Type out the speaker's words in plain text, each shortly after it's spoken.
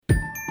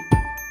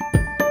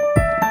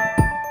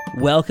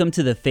Welcome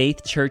to the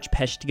Faith Church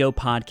Peshtigo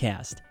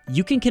podcast.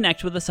 You can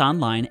connect with us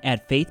online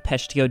at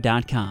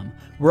faithpeshtigo.com.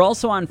 We're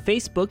also on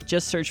Facebook.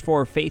 Just search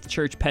for Faith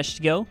Church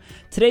Peshtigo.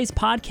 Today's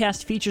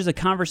podcast features a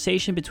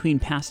conversation between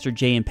Pastor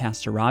Jay and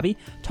Pastor Robbie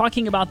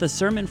talking about the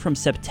sermon from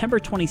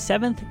September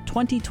 27th,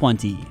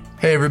 2020.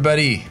 Hey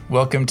everybody,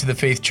 welcome to the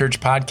Faith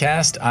Church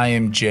podcast. I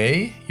am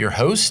Jay, your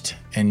host,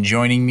 and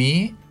joining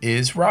me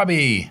is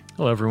Robbie.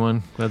 Hello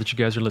everyone, glad that you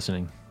guys are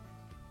listening.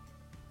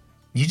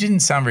 You didn't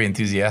sound very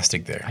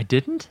enthusiastic there. I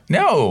didn't?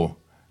 No.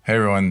 Hey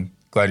everyone,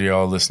 glad you're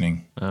all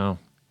listening. Oh,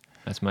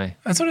 that's what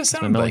it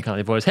sounded my like.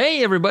 melancholy voice.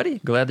 Hey everybody,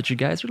 glad that you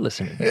guys are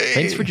listening. Hey.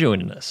 Thanks for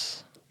joining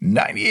us.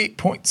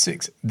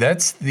 98.6.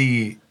 That's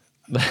the...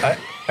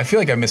 I feel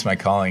like I missed my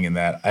calling in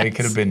that. I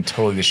could have been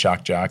totally the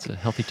shock jock. It's a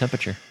healthy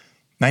temperature.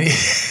 90...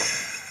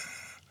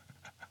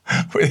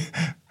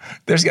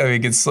 There's got to be a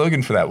good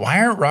slogan for that.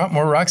 Why aren't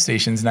more rock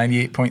stations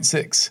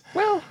 98.6?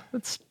 Well,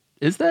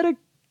 is that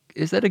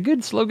a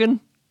good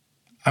slogan?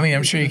 I mean,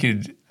 I'm sure you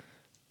could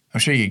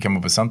come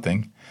up with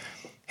something.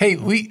 Hey,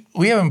 we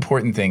have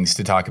important things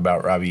to talk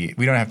about, Robbie.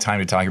 We don't have time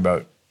to talk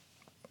about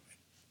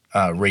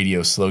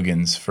radio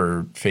slogans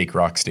for fake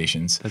rock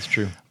stations. That's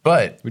true.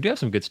 But we do have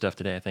some good stuff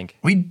today, I think.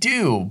 We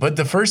do. But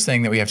the first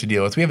thing that we have to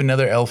deal with, we have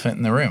another elephant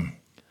in the room.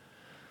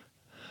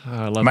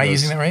 Am I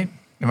using that right?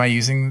 Am I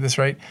using this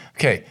right?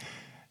 Okay.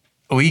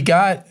 We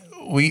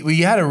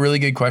had a really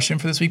good question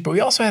for this week, but we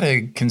also had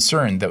a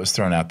concern that was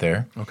thrown out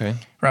there. Okay.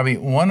 Robbie,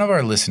 one of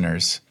our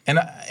listeners, and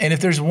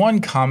if there's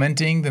one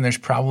commenting, then there's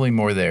probably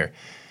more there,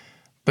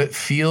 but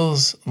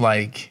feels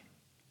like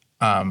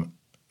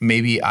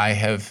maybe I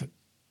have,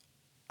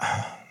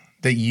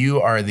 that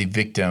you are the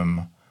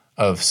victim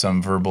of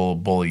some verbal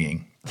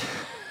bullying.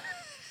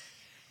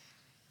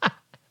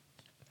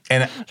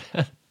 And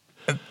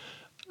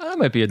that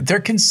might be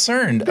they're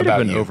concerned bit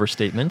about of an you.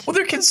 Overstatement. Well,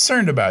 they're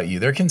concerned about you.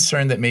 They're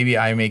concerned that maybe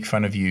I make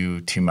fun of you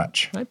too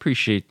much. I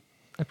appreciate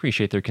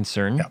their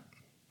concern. Yeah.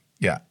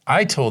 Yeah.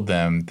 I told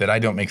them that I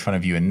don't make fun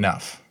of you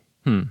enough.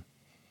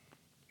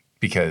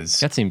 Because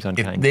that seems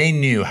unkind. If they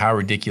knew how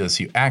ridiculous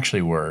you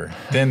actually were,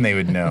 then they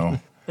would know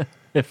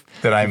that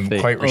I'm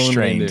quite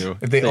restrained.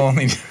 If they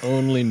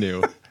only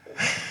knew.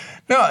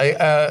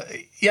 No,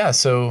 yeah,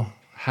 so.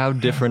 How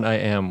different I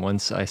am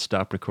once I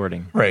stop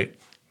recording. Right.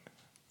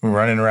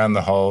 Running around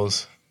the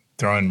halls,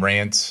 throwing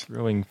rants.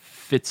 Throwing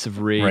fits of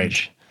rage.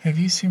 Right. Have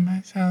you seen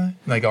my salad?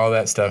 Like all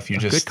that stuff. Good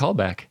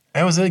callback.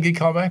 That was a good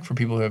callback for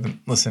people who haven't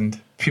listened.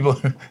 People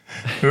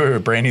who are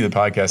brand new to the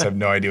podcast have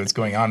no idea what's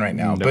going on right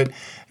now. Nope. But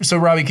so,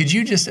 Robbie, could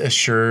you just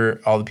assure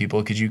all the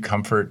people, could you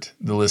comfort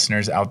the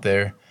listeners out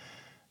there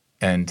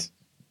and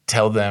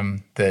tell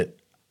them that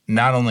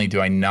not only do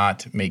I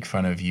not make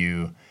fun of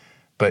you,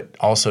 but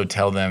also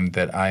tell them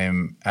that I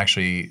am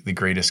actually the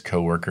greatest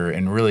coworker,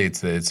 and really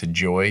it's a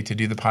joy to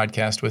do the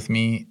podcast with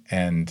me.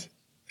 And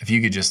if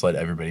you could just let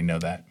everybody know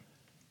that.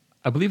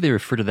 I believe they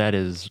refer to that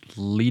as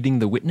leading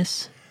the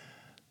witness,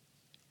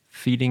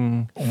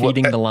 feeding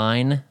the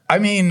line. I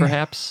mean,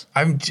 perhaps.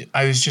 I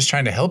was just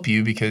trying to help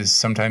you because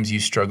sometimes you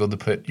struggle to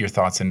put your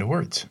thoughts into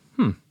words.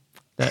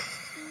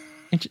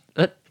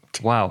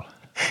 Wow.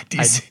 Do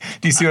you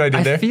see what I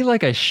did there? I feel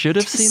like I should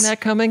have seen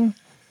that coming,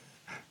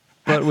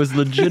 but was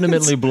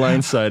legitimately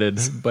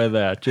blindsided by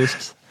that.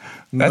 Just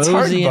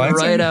moseying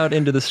right out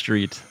into the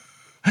street.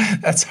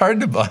 That's hard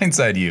to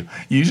blindside you.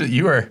 Usually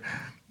you are.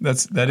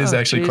 That is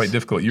actually quite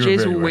difficult. You were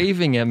Jay's very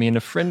waving at me in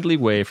a friendly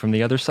way from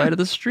the other side of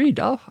the street.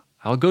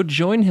 I'll go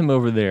join him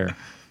over there.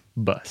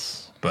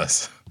 Bus.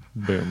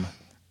 Boom.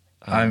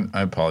 I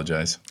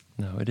apologize.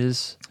 No, it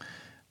is.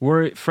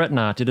 Fret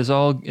not. It is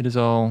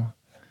all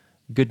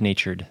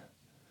good-natured.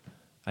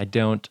 I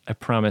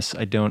promise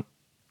I don't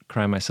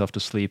cry myself to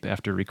sleep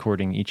after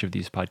recording each of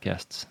these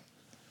podcasts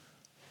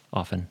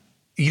often.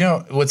 You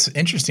know, what's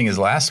interesting is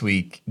last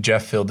week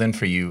Jeff filled in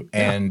for you,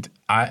 and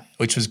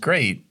which was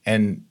great.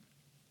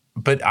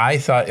 But I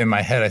thought in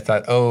my head,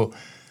 it'll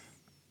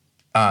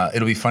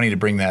be funny to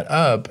bring that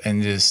up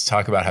and just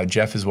talk about how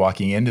Jeff is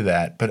walking into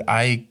that. But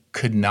I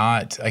couldn't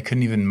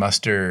even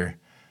muster.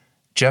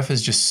 Jeff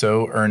is just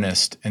so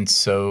earnest and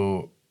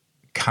so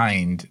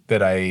kind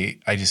that I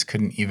just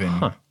couldn't even,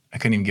 I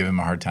couldn't even give him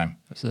a hard time.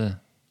 It's an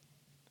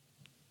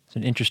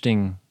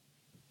interesting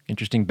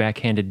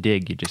backhanded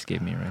dig you just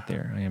gave me right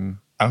there.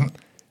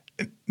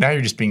 Now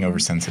you're just being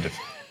oversensitive.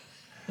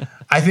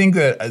 I think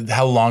that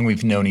how long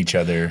we've known each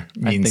other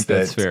means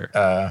that's fair.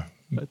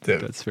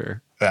 That's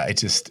fair. I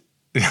just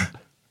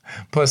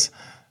plus,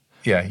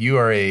 yeah,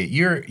 you're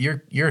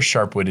a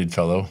sharp-witted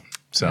fellow.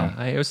 So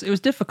yeah, it was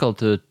difficult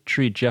to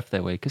treat Jeff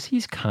that way because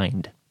he's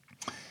kind.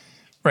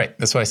 Right.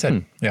 That's what I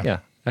said. Yeah.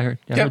 I heard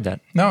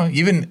that. No,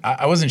 even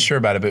I wasn't sure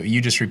about it, but you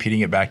just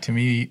repeating it back to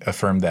me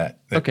affirmed that.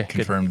 Okay.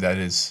 Confirmed good.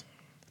 That's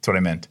what I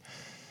meant.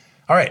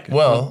 All right. Good.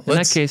 Well, in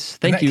that case,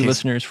 thank you,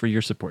 listeners, for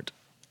your support.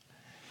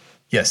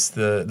 Yes,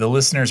 the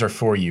listeners are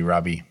for you,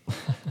 Robbie.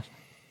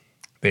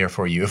 They are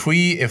for you.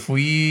 If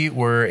we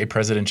were a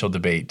presidential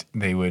debate,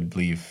 they would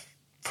leave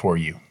for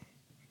you.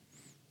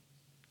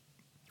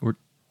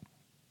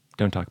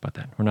 Don't talk about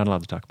that. We're not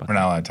allowed to talk about that. We're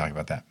not allowed to talk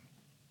about that.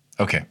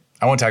 Okay.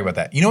 I won't talk about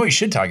that. You know what we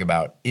should talk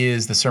about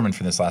is the sermon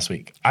from this last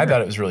week. I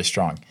thought it was really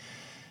strong.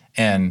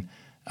 And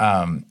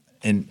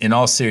in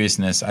all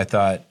seriousness, I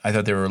thought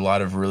there were a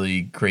lot of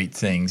really great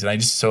things. And I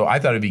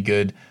thought it'd be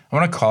good. I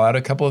want to call out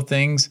a couple of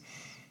things,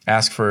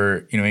 ask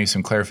for, maybe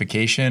some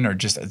clarification or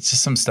just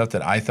some stuff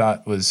that I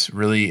thought was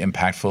really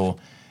impactful.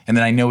 And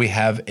then I know we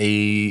have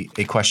a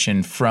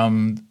question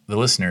from the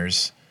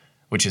listeners,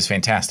 which is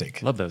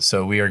fantastic. Love those.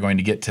 So we are going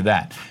to get to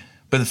that.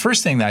 But the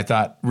first thing that I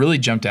thought really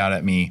jumped out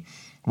at me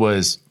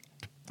was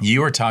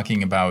you were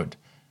talking about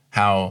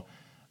how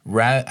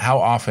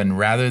often,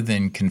 rather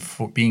than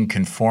being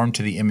conformed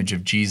to the image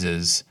of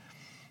Jesus,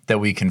 that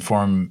we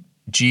conform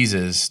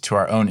Jesus to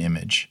our own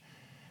image.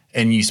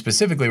 And you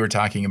specifically were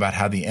talking about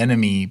how the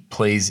enemy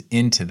plays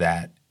into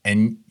that.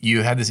 And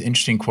you had this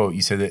interesting quote.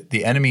 You said that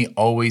the enemy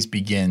always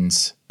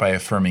begins by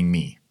affirming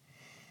me.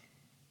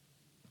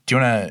 Do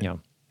you want to?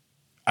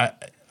 Yeah.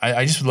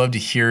 I just would love to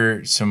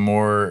hear some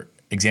more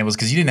examples,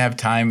 because you didn't have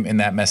time in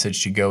that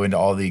message to go into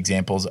all the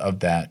examples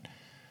of that.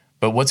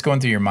 But what's going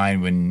through your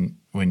mind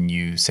when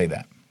you say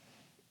that?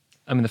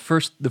 I mean, the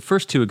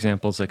first two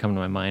examples that come to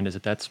my mind is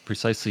that that's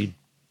precisely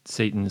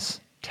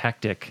Satan's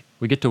tactic.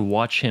 We get to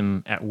watch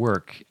him at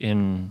work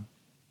in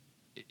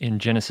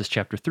Genesis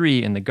chapter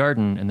 3 in the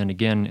garden, and then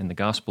again in the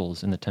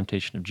Gospels in the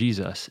temptation of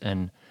Jesus.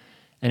 And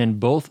in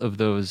both of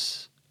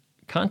those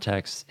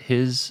contexts,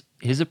 his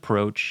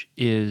approach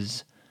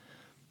is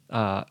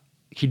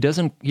he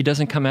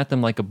doesn't come at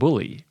them like a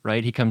bully,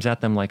 right? He comes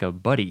at them like a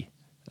buddy.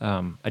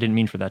 I didn't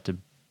mean for that to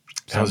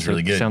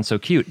sound so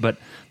cute, but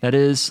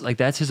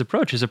that's his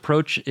approach. His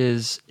approach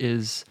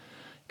is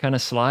kind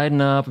of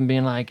sliding up and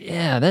being like,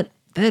 yeah, that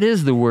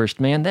is the worst,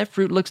 man. That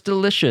fruit looks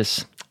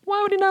delicious.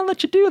 Why would he not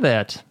let you do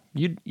that?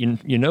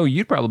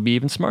 You'd probably be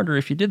even smarter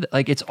if you did that.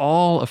 Like, it's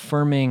all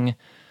affirming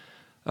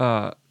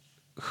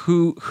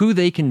who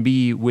they can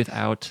be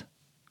without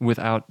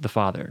the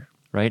Father,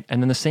 right?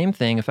 And then the same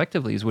thing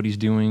effectively is what he's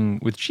doing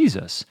with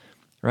Jesus,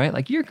 right?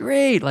 Like, you're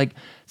great. Like, it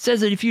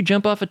says that if you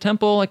jump off a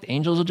temple, like, the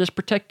angels will just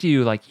protect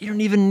you. Like, you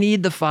don't even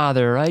need the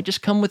Father, right?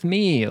 Just come with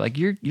me. Like,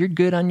 you're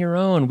good on your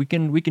own. We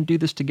can do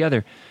this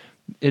together.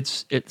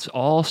 It's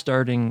all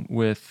starting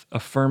with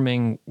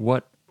affirming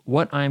what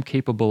I'm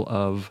capable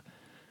of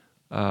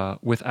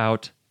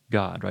without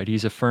God, right?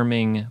 He's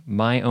affirming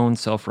my own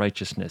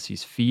self-righteousness.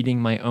 He's feeding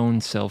my own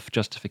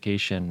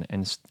self-justification,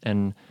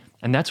 and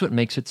that's what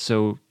makes it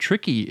so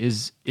tricky.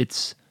 Is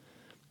it's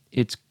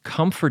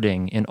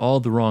comforting in all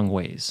the wrong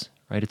ways,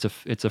 right?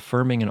 It's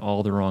affirming in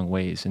all the wrong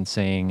ways and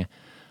saying,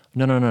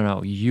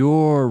 no,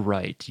 you're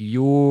right,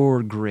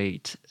 you're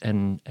great,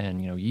 and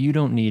you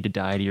don't need to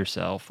die to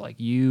yourself. Like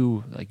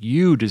you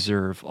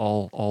deserve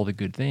all the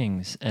good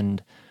things,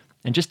 and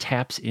just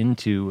taps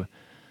into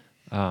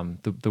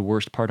the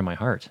worst part of my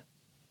heart.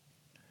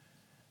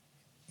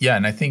 Yeah,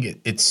 and I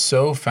think it's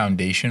so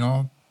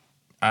foundational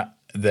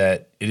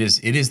that it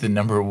is the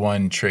number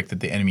one trick that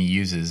the enemy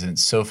uses, and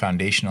it's so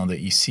foundational that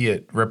you see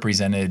it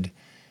represented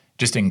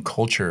just in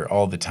culture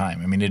all the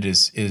time. I mean, it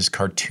is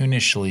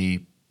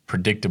cartoonishly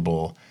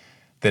predictable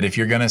that if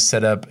you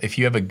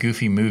have a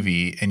goofy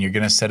movie and you're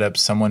going to set up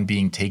someone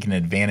being taken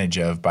advantage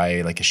of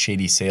by like a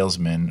shady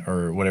salesman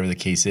or whatever the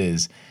case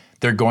is,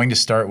 they're going to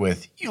start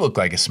with, you look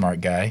like a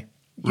smart guy.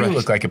 You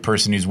look like a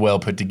person who's well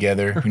put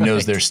together, who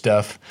knows their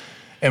stuff.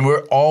 And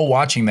we're all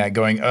watching that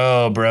going,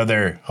 oh,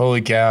 brother,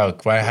 holy cow.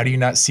 How do you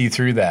not see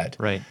through that?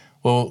 Right.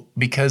 Well,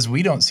 because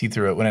we don't see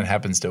through it when it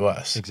happens to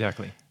us.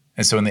 Exactly.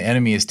 And so when the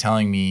enemy is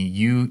telling me,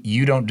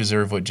 you don't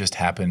deserve what just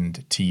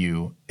happened to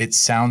you, it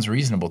sounds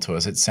reasonable to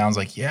us. It sounds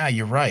like, yeah,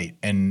 you're right.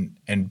 And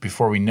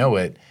before we know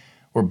it,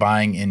 we're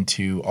buying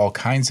into all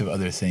kinds of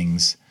other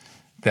things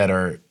that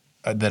are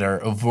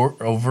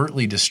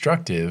overtly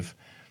destructive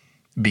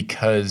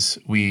because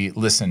we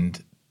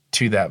listened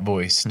to that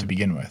voice to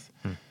begin with.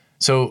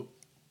 So,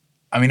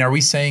 I mean, are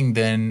we saying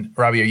then,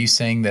 Robbie, are you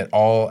saying that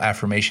all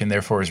affirmation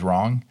therefore is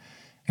wrong?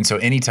 And so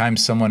anytime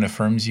someone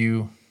affirms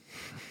you,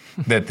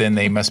 that then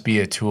they must be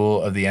a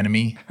tool of the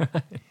enemy?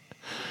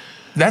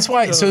 That's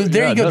why. So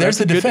there you go. There's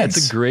the defense.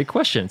 It's a great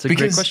question. It's a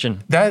great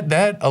question.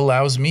 That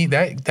allows me,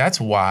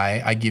 that's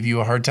why I give you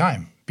a hard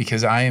time,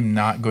 because I am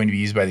not going to be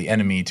used by the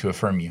enemy to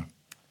affirm you.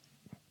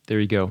 There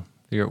you go.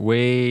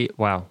 Way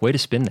to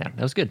spin that.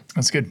 That was good.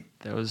 That's good.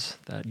 That was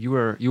that. You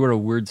were a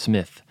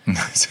wordsmith.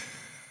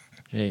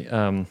 Hey,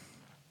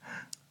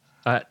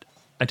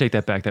 I take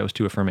that back. That was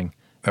too affirming.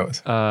 That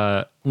was.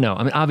 No,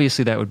 I mean,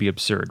 obviously that would be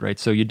absurd, right?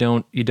 So you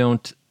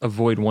don't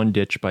avoid one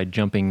ditch by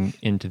jumping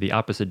into the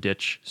opposite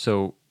ditch.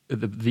 So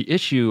the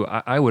issue,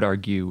 I would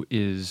argue,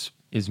 is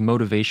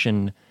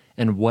motivation,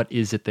 and what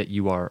is it that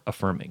you are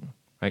affirming,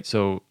 right?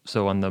 So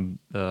on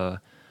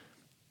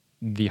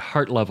the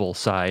heart level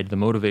side, the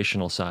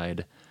motivational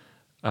side,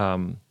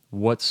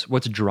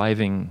 what's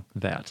driving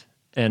that,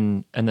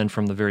 and then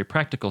from the very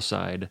practical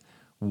side,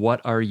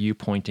 what are you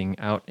pointing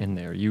out in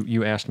there?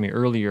 You asked me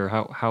earlier,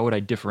 how would I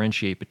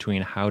differentiate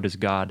between how does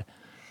God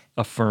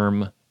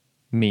affirm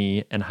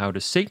me and how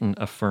does Satan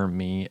affirm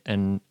me?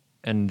 And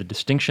and the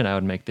distinction I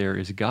would make there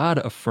is God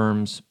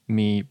affirms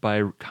me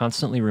by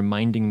constantly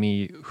reminding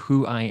me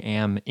who I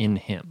am in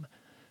him,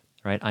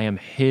 right? I am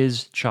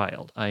his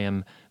child. I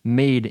am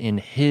made in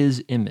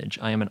his image.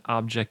 I am an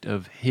object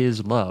of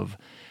his love,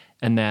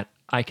 and that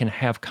I can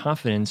have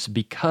confidence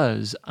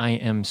because I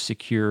am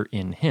secure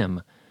in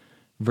him,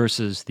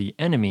 versus the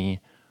enemy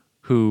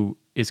who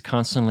is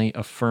constantly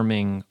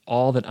affirming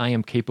all that I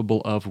am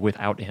capable of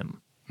without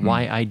him,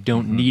 why I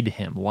don't need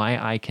him, why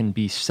I can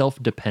be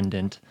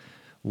self-dependent,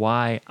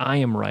 why I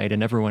am right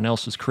and everyone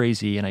else is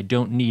crazy and I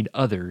don't need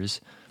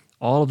others.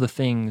 All of the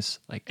things,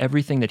 like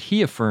everything that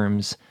he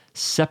affirms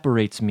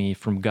separates me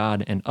from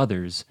God and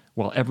others,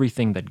 while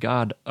everything that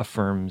God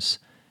affirms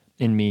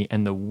in me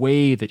and the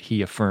way that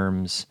he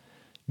affirms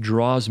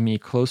draws me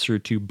closer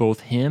to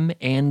both him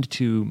and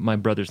to my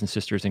brothers and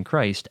sisters in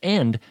Christ,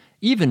 and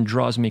even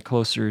draws me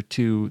closer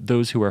to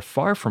those who are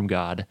far from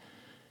God,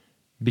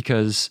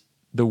 because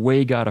the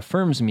way God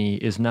affirms me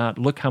is not,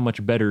 look how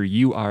much better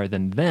you are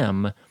than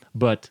them,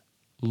 but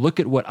look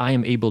at what I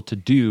am able to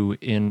do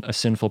in a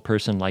sinful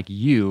person like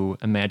you.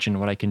 Imagine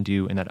what I can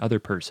do in that other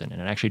person.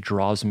 And it actually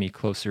draws me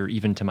closer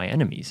even to my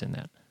enemies in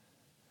that.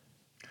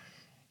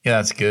 Yeah,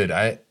 that's good.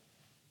 I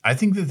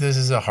think that this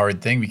is a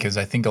hard thing, because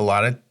I think a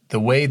lot of the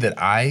way that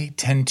I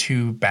tend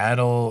to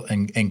battle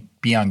and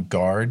be on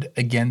guard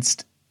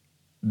against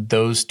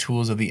those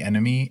tools of the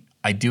enemy,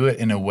 I do it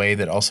in a way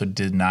that also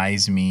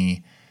denies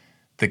me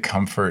the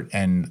comfort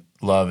and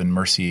love and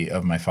mercy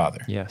of my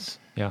Father. Yes.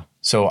 Yeah.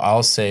 So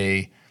I'll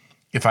say,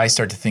 if I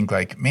start to think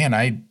like, man,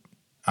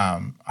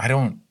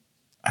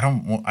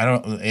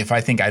 if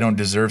I think I don't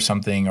deserve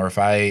something, or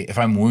if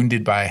I'm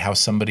wounded by how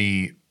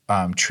somebody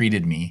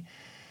treated me,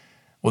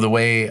 well,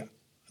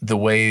 the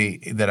way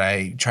that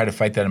I try to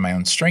fight that in my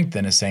own strength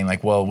then is saying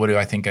like, well, what do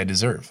I think I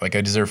deserve? Like,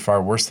 I deserve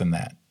far worse than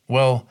that.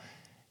 Well,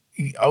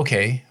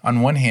 okay,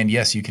 on one hand,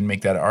 yes, you can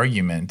make that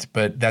argument,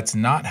 but that's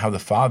not how the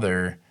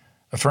Father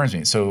affirms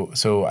me.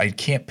 So I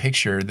can't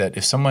picture that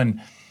if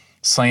someone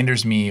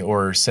slanders me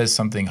or says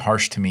something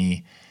harsh to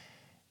me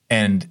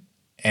and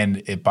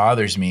it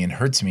bothers me and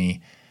hurts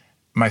me,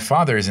 my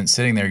Father isn't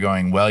sitting there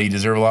going, well, you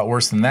deserve a lot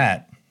worse than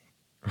that.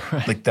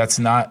 Right. Like, that's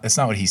not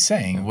what he's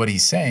saying. What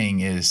he's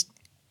saying is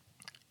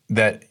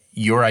that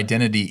your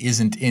identity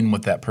isn't in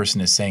what that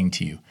person is saying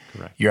to you.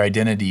 Correct. Your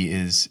identity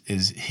is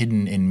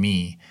hidden in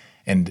me.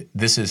 And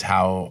this is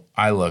how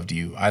I loved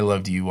you. I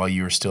loved you while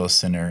you were still a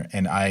sinner,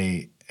 and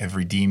I have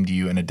redeemed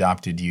you and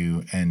adopted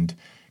you and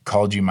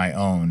called you my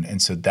own.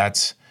 And so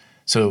that's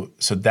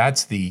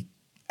the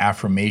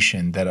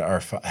affirmation that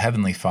our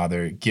Heavenly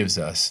Father gives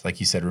us, like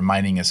you said,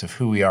 reminding us of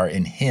who we are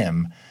in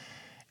him.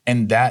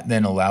 And that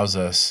then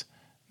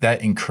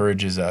that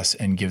encourages us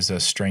and gives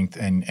us strength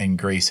and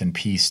grace and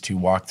peace to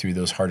walk through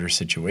those harder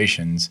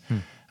situations,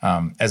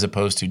 as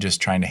opposed to just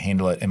trying to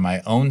handle it in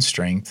my own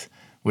strength,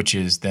 which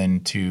is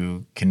then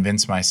to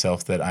convince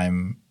myself that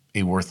I'm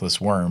a worthless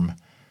worm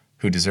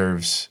who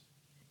deserves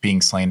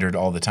being slandered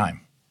all the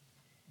time.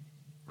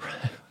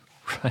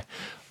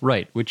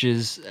 Right. Which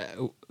is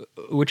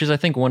I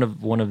think one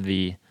of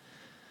the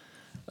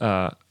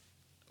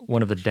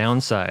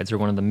downsides, or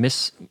one of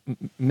the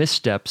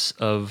missteps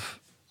of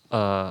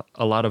a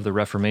lot of the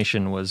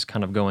Reformation, was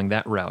kind of going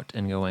that route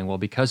and going, well,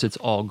 because it's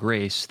all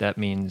grace, that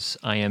means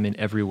I am in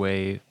every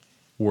way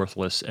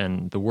worthless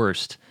and the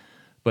worst.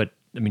 But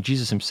I mean,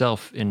 Jesus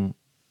himself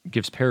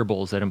gives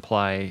parables that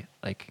imply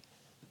like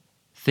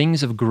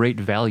things of great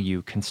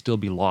value can still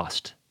be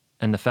lost,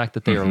 and the fact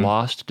that they are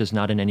lost does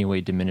not in any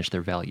way diminish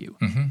their value.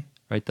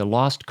 Right? The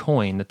lost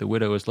coin that the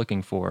widow is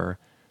looking for,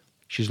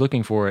 she's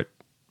looking for it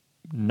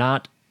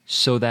not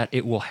so that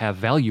it will have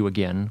value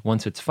again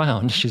once it's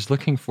found. She's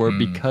looking for it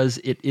because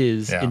it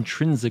is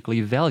intrinsically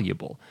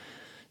valuable.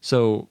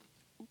 So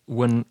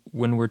when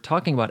we're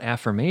talking about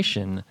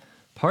affirmation,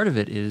 part of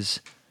it is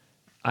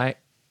I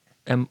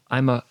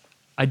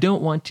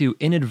don't want to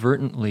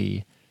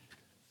inadvertently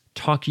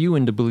talk you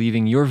into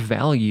believing your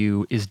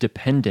value is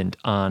dependent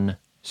on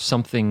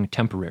something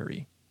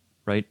temporary,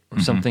 right? Or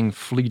something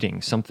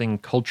fleeting, something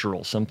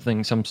cultural, some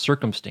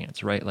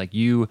circumstance, right? Like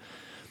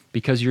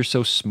because you're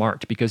so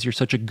smart, because you're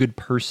such a good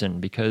person,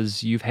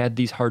 because you've had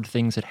these hard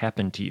things that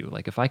happen to you.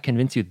 Like, if I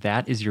convince you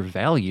that is your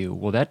value,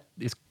 well, that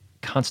is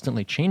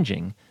constantly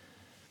changing,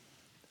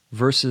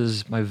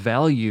 versus my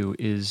value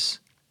is,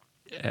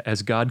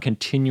 as God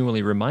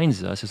continually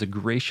reminds us, as a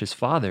gracious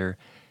Father,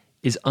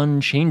 is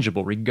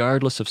unchangeable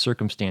regardless of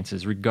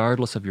circumstances,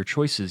 regardless of your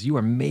choices. You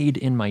are made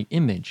in my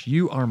image.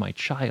 You are my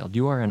child.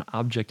 You are an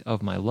object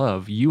of my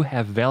love. You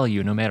have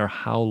value no matter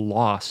how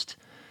lost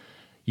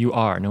you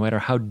are, no matter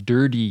how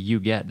dirty you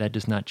get. That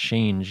does not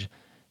change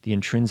the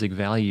intrinsic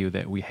value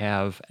that we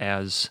have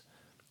as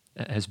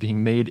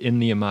being made in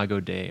the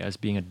Imago Dei, as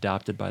being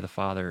adopted by the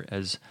Father,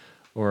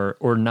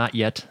 or not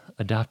yet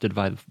adopted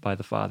by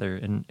the Father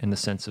in the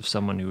sense of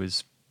someone who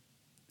is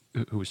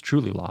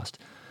truly lost.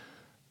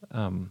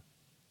 I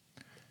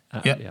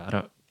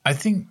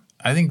think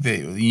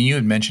that you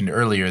had mentioned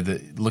earlier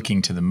that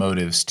looking to the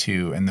motives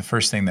too, and the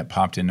first thing that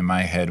popped into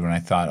my head when I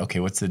thought, okay,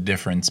 what's the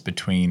difference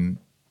between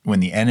when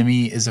the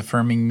enemy is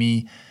affirming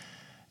me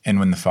and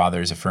when the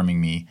Father is affirming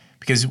me.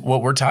 Because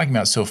what we're talking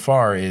about so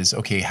far is,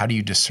 okay, how do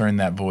you discern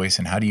that voice,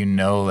 and how do you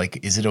know,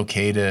 like, is it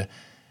okay to,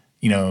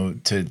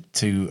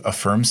 to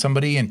affirm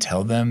somebody and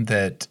tell them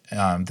that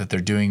that they're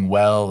doing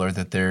well, or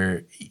that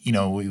they're,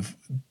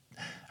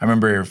 I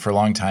remember for a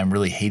long time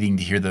really hating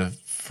to hear the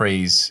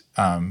phrase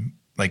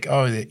like,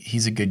 oh,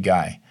 he's a good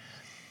guy.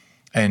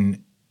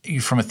 And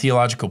from a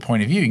theological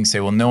point of view, you can say,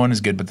 well, no one is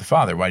good but the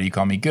Father. Why do you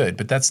call me good?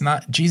 But that's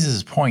not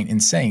Jesus' point in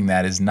saying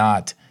that. Is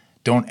not,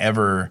 don't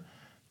ever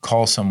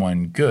call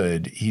someone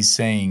good. He's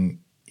saying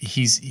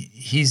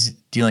he's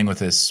dealing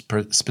with a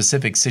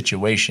specific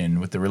situation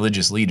with the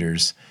religious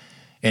leaders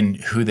and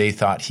who they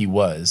thought he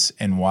was,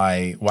 and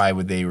why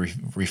would they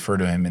refer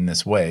to him in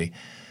this way.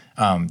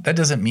 That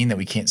doesn't mean that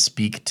we can't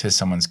speak to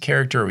someone's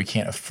character, or we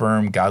can't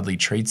affirm godly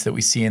traits that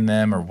we see in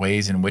them, or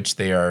ways in which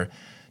they are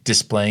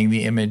displaying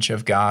the image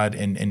of God,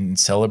 and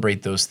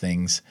celebrate those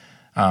things.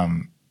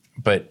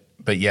 But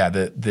yeah,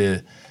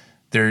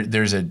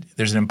 there's an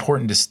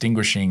important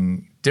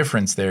distinguishing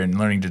difference there in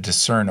learning to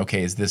discern,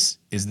 okay, is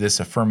this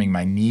affirming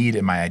my need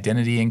and my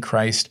identity in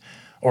Christ,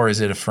 or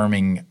is it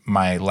affirming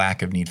my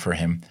lack of need for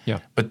him? Yeah.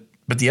 But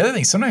the other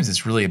thing, sometimes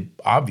it's really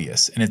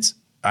obvious, and it's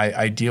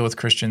I deal with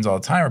Christians all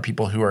the time, or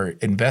people who are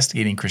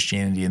investigating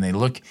Christianity, and they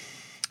look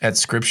at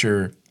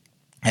Scripture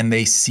and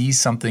they see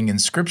something in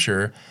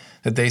Scripture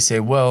that they say,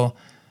 well,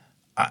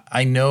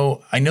 I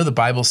know the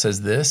Bible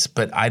says this,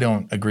 but I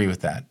don't agree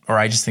with that, or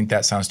I just think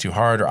that sounds too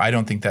hard, or I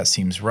don't think that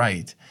seems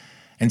right.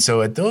 And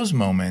so at those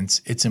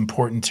moments, it's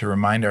important to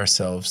remind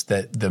ourselves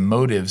that the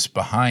motives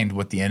behind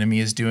what the enemy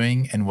is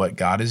doing and what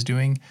God is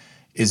doing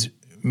is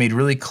made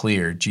really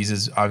clear.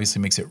 Jesus obviously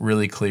makes it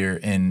really clear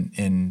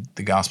in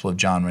the Gospel of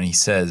John when he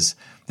says,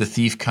 the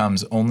thief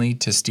comes only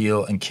to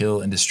steal and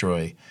kill and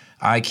destroy.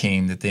 I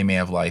came that they may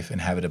have life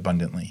and have it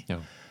abundantly. Yeah.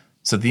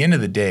 So at the end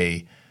of the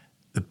day,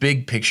 the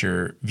big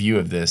picture view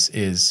of this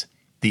is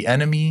the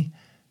enemy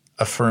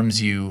affirms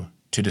you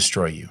to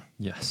destroy you.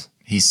 Yes.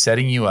 He's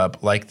setting you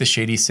up like the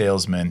shady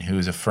salesman who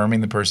is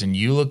affirming the person,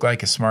 you look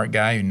like a smart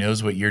guy who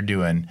knows what you're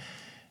doing.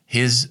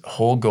 His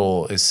whole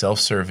goal is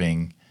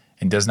self-serving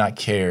and does not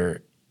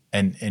care,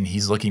 and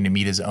he's looking to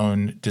meet his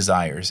own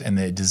desires. And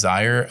the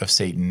desire of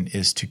Satan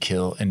is to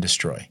kill and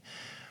destroy.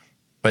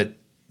 But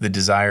the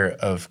desire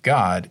of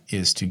God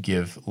is to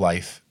give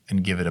life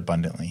and give it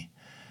abundantly.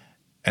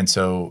 And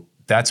so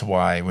that's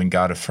why when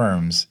God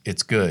affirms,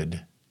 it's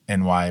good,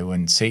 and why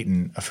when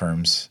Satan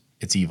affirms,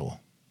 it's evil.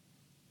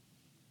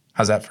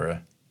 How's that for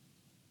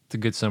It's a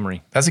good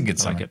summary. That's a good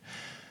summary. I like it.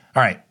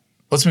 All right,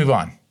 let's move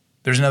on.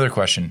 There's another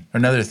question,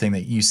 another thing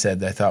that you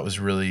said that I thought was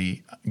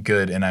really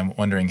good, and I'm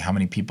wondering how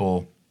many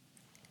people,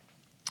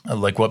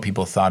 like what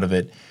people thought of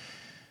it.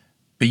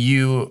 But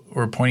you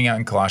were pointing out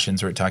in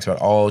Colossians where it talks about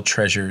all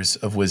treasures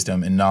of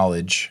wisdom and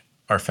knowledge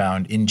are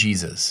found in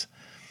Jesus.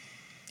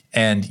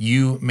 And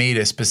you made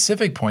a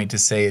specific point to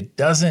say it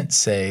doesn't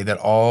say that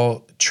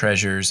all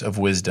treasures of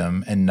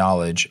wisdom and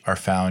knowledge are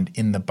found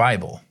in the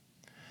Bible.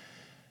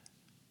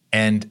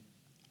 And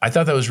I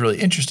thought that was really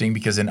interesting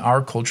because in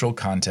our cultural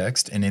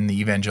context and in the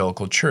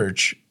evangelical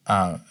church,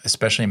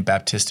 especially in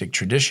Baptistic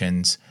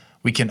traditions,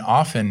 we can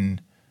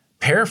often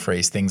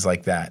paraphrase things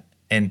like that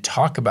and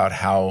talk about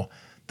how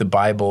the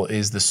Bible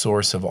is the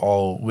source of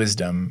all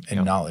wisdom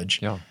and knowledge.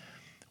 Yeah.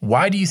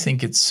 Why do you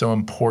think it's so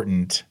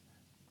important?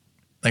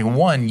 Like,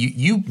 one,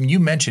 you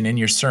mentioned in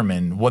your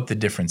sermon what the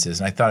difference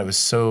is, and I thought it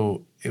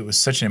was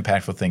such an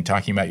impactful thing,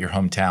 talking about your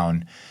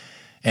hometown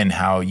and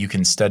how you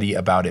can study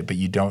about it, but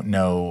you don't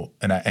know.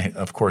 And I,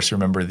 of course,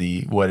 remember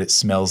what it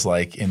smells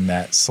like in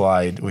that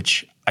slide,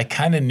 which I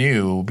kind of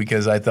knew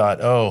because I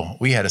thought, oh,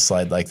 we had a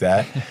slide like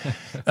that.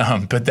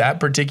 But that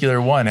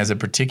particular one has a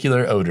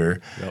particular odor,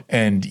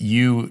 and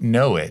you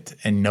know it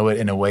in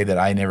a way that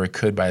I never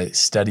could by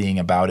studying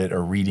about it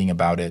or reading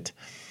about it.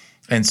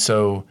 And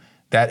so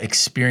that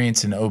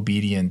experience and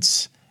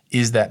obedience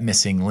is that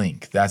missing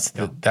link. That's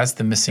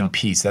the missing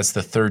piece. That's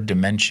the third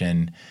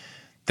dimension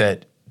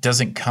that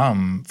doesn't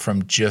come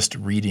from just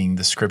reading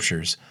the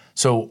Scriptures.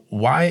 So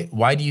why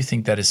do you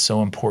think that is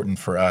so important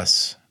for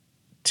us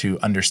to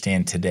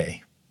understand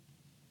today?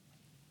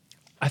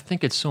 I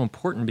think it's so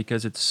important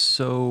because it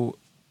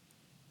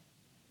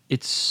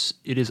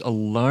is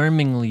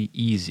alarmingly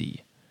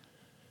easy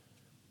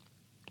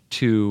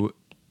to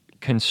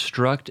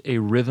construct a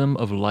rhythm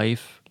of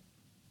life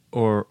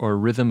or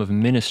rhythm of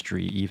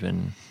ministry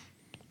even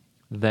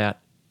that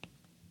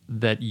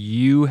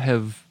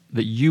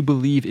you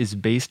believe is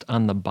based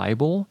on the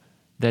Bible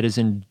that is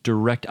in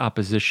direct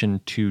opposition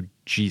to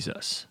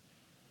Jesus.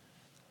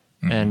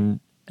 Mm-hmm.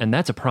 And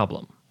that's a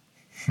problem.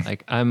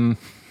 I'm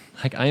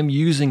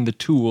using the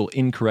tool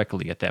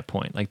incorrectly at that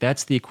point. Like,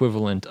 that's the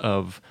equivalent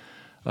of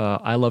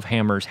I love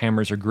hammers.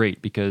 Hammers are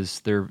great because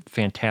they're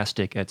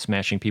fantastic at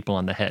smashing people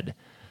on the head.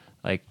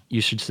 Like, you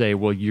should say,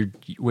 well,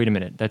 wait a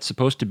minute. That's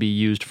supposed to be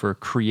used for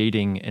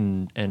creating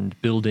and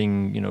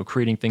building,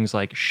 creating things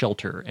like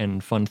shelter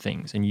and fun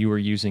things, and you are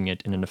using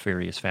it in a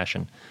nefarious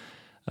fashion.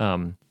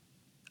 I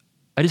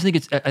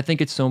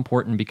think it's so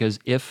important because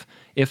if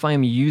I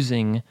am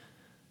using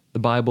the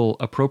Bible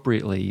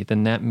appropriately,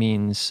 then that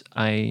means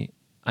I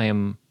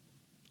am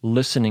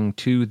listening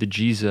to the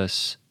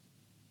Jesus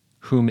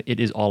whom it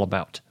is all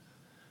about.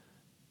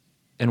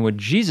 And what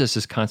Jesus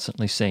is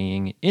constantly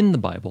saying in the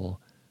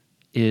Bible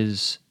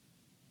is,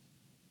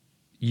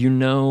 you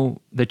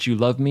know that you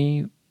love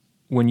me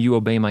when you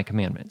obey my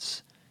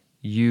commandments.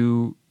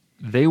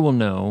 They will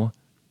know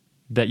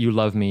that you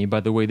love me by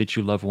the way that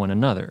you love one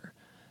another.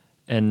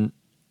 And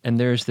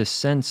there's this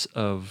sense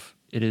of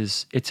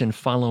it's in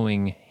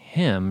following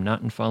him,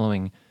 not in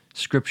following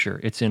Scripture.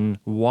 It's in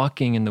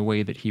walking in the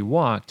way that he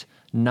walked,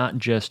 not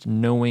just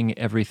knowing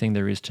everything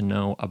there is to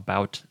know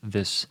about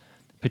this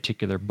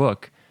particular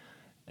book.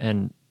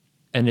 And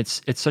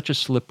it's such a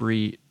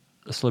slippery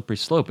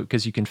slope,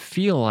 because you can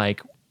feel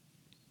like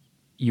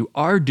you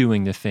are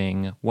doing the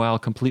thing while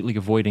completely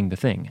avoiding the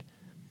thing,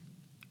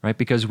 right?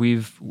 Because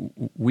we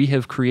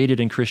have created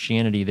in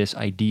Christianity this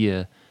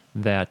idea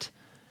that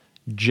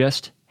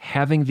just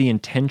having the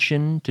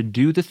intention to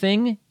do the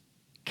thing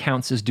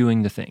counts as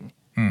doing the thing.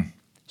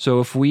 So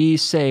if we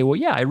say, well,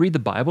 yeah, I read the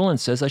Bible and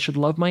it says I should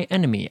love my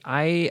enemy,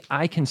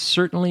 I can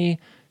certainly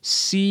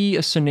see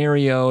a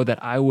scenario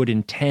that I would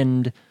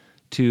intend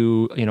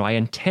to,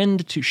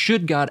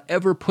 should God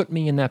ever put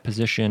me in that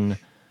position,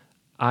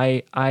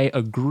 I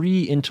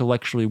agree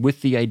intellectually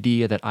with the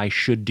idea that I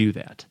should do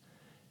that.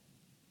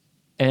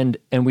 And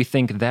we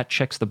think that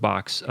checks the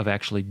box of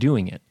actually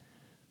doing it.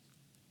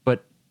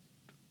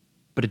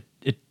 But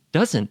it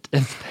doesn't.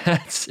 And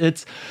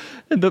it's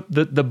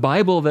the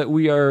Bible that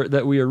we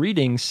are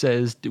reading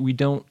says we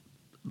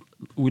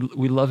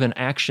love in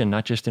action,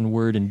 not just in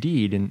word and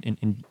deed,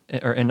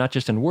 and not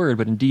just in word,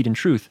 but in deed and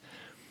truth.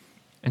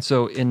 And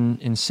so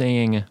in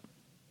saying,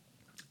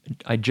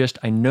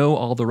 I know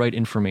all the right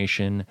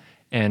information,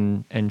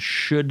 and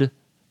should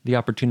the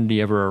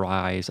opportunity ever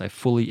arise, I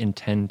fully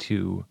intend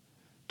to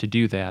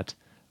do that,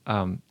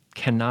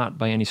 cannot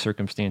by any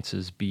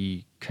circumstances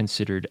be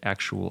considered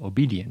actual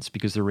obedience,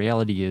 because the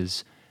reality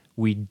is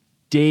we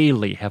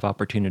daily have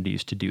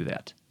opportunities to do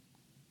that.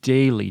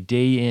 Daily,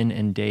 day in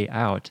and day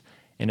out.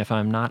 And if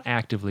I'm not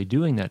actively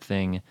doing that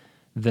thing,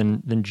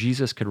 then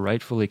Jesus could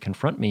rightfully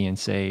confront me and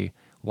say,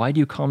 why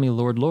do you call me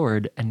Lord,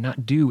 Lord, and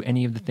not do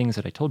any of the things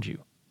that I told you?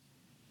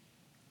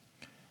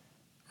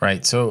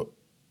 Right. So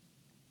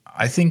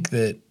I think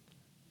that,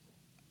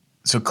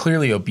 so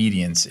clearly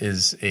obedience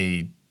is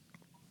a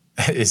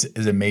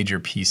major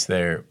piece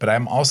there, but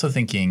I'm also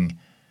thinking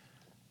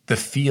the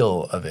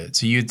feel of it.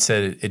 So you had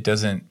said it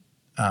doesn't,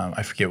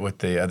 I forget what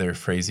the other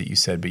phrase that you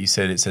said, but you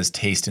said it says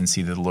taste and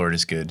see that the Lord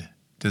is good.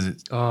 Does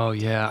it? Oh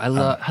yeah. I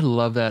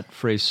love that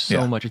phrase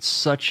so much. It's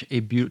such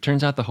a beautiful,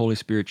 turns out the Holy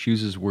Spirit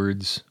chooses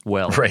words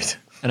well. Right.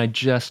 And I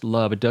just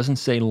love, it doesn't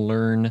say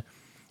learn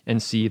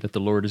and see that the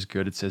Lord is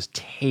good. It says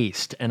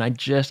taste. And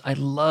I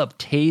love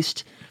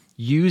taste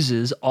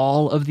uses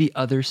all of the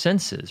other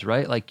senses,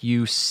 right? Like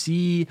you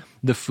see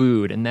the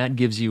food and that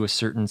gives you a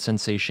certain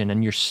sensation,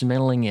 and you're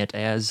smelling it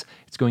as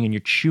it's going, and you're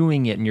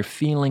chewing it and you're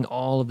feeling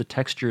all of the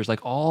textures, like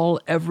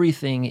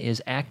everything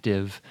is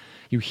active.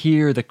 You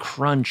hear the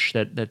crunch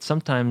that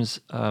sometimes,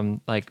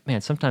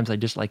 sometimes I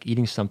just like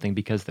eating something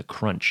because the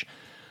crunch,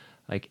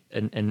 like,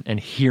 and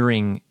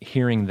hearing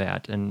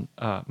that. And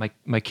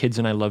my kids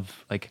and I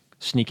love like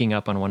sneaking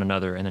up on one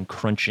another and then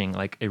crunching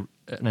like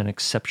an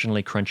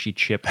exceptionally crunchy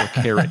chip or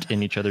carrot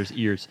in each other's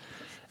ears.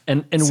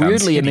 And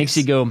weirdly, it makes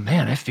you go,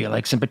 man, I feel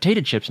like some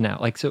potato chips now.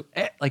 Like, so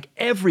like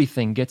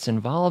everything gets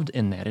involved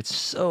in that. It's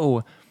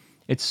so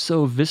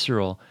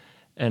visceral.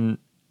 And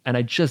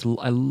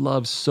I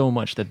love so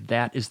much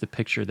that is the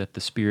picture that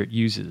the Spirit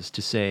uses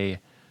to say,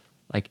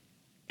 like,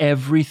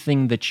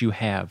 everything that you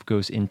have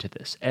goes into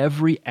this.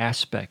 Every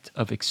aspect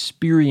of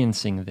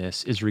experiencing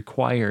this is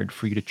required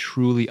for you to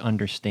truly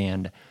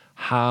understand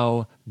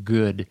how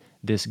good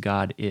this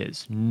God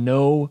is.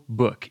 No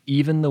book,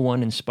 even the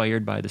one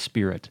inspired by the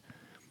Spirit,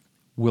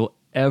 will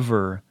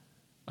ever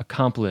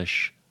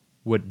accomplish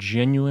what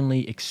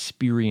genuinely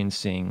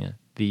experiencing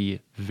the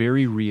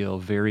very real,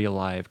 very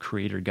alive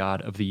Creator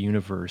God of the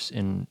universe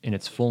in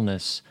its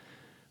fullness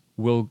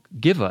will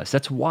give us.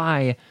 That's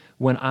why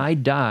when I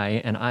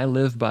die and I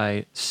live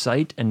by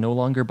sight and no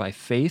longer by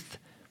faith,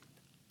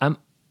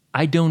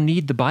 I don't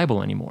need the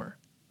Bible anymore.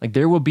 Like,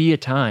 there will be a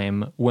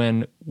time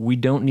when we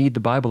don't need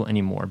the Bible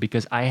anymore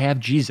because I have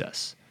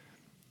Jesus.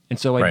 And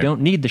so I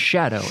don't need the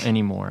shadow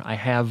anymore. I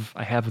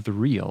have the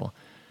real.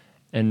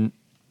 And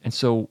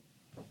so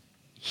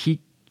he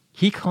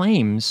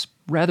claims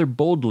rather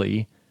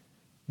boldly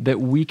that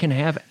we can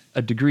have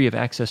a degree of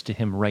access to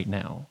him right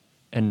now.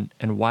 And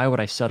why would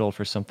I settle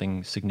for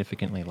something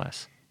significantly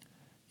less?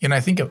 And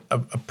I think a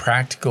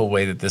practical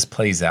way that this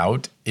plays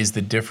out is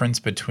the difference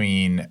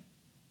between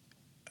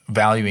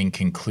valuing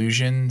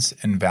conclusions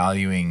and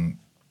valuing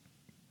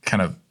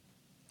kind of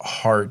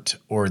heart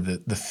or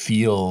the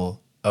feel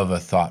of a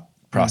thought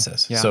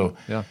process. So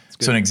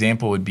an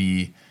example would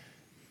be,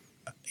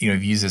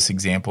 I've used this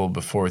example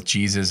before with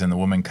Jesus and the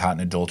woman caught in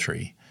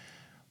adultery.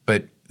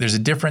 But there's a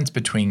difference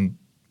between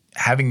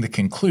having the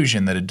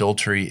conclusion that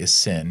adultery is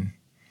sin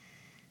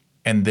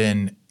and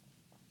then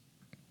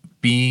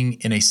being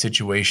in a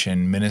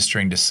situation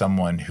ministering to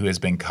someone who has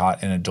been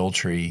caught in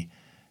adultery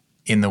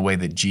in the way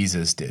that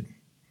Jesus did.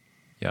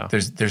 Yeah.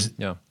 There's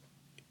Yeah.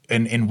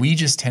 And we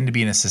just tend to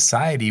be in a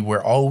society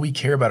where all we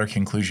care about are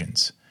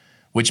conclusions.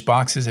 Which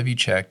boxes have you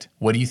checked?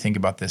 What do you think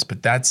about this?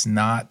 But that's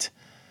not,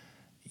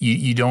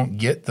 you don't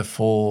get the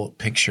full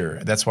picture.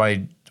 That's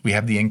why we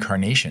have the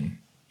incarnation.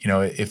 You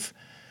know, if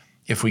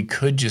we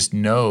could just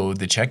know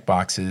the check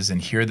boxes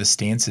and hear the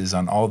stances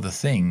on all the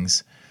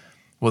things,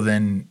 well,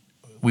 then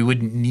we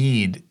wouldn't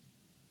need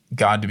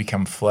God to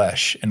become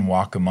flesh and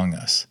walk among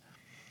us.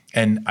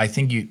 And I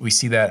think we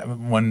see that.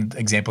 One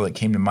example that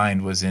came to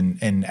mind was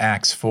in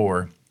Acts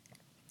 4,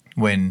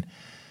 when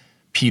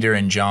Peter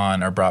and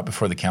John are brought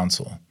before the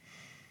council,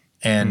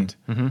 and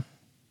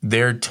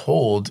they're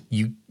told,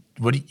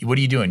 what are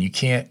you doing? You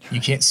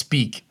can't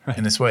speak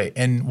in this way.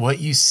 And what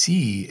you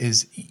see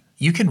is,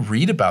 you can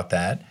read about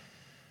that,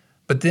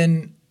 but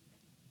then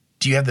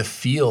do you have the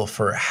feel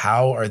for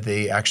how are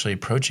they actually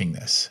approaching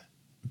this?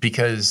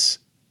 Because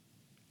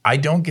I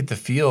don't get the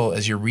feel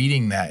as you're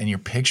reading that and you're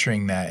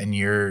picturing that and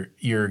you're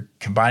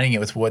combining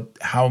it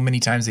with how many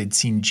times they'd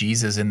seen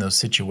Jesus in those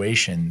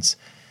situations,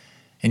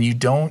 and you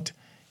don't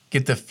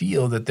get the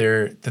feel that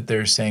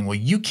they're saying, well,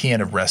 you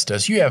can't arrest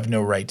us. You have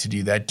no right to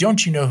do that.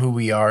 Don't you know who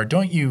we are?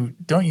 Don't you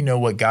know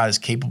what God is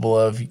capable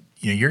of? You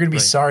know, you're going to be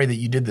sorry that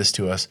you did this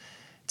to us.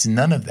 It's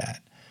none of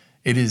that.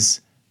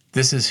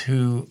 This is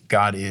who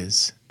God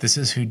is. This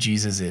is who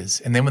Jesus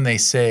is. And then when they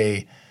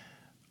say,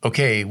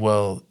 okay,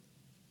 well,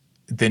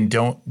 then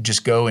don't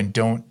just go and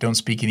don't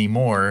speak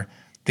anymore,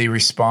 they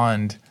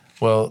respond,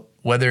 well,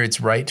 whether it's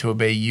right to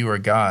obey you or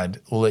God,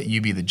 we'll let you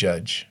be the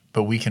judge.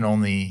 But we can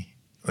only,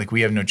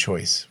 we have no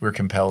choice. We're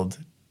compelled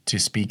to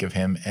speak of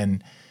him.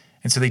 And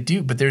so they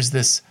do. But you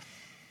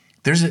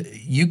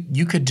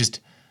could just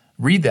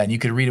read that, and you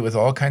could read it with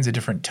all kinds of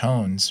different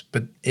tones,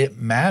 but it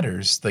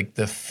matters, like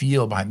the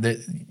feel behind it.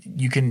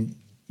 You can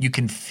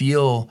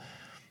feel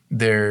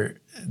their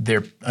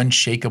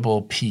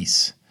unshakable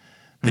peace.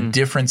 The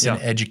difference in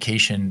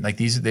education, like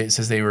it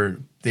says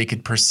they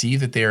could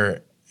perceive that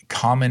they're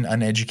common,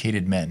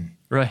 uneducated men.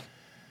 Right.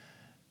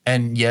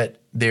 And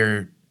yet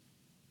there's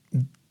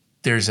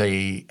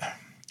an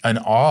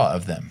awe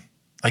of them.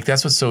 Like,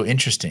 that's what's so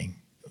interesting.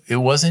 It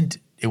wasn't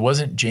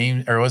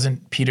James, or it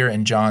wasn't Peter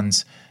and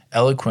John's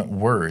eloquent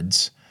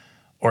words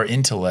or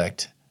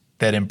intellect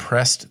that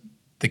impressed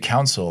the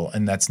council,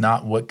 and that's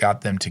not what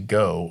got them to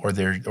go, or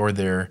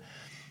their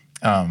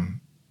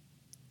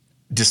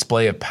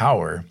display of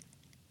power.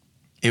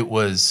 It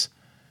was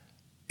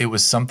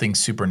something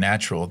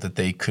supernatural that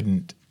they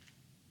couldn't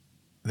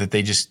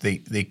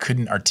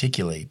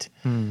articulate.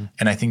 And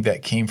I think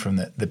that came from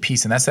the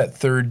peace. And that's that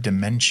third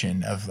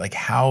dimension of like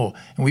how,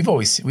 and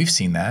we've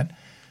seen that.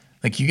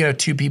 Like, you get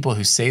two people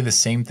who say the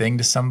same thing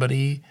to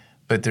somebody,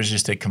 but there's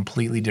just a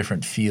completely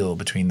different feel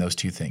between those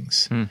two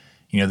things.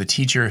 You know, the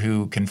teacher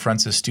who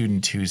confronts a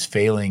student who's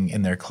failing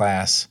in their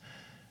class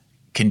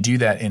can do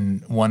that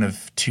in one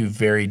of two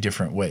very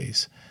different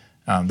ways.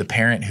 The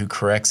parent who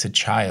corrects a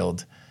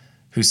child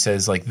who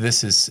says, like,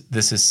 this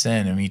is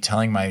sin, and me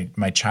telling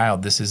my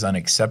child this is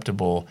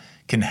unacceptable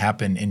can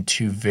happen in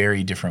two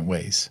very different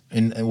ways.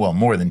 Well,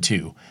 more than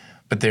two.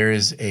 But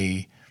there's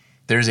a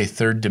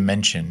third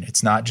dimension.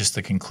 It's not just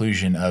the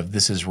conclusion of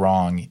this is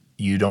wrong,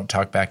 you don't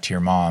talk back to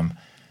your mom.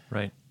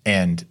 Right.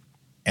 And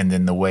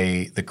then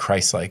the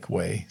Christ-like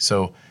way.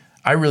 So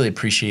I really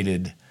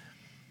appreciated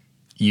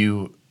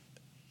you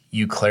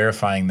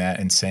clarifying that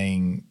and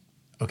saying,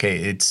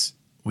 okay,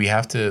 we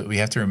have to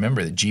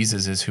remember that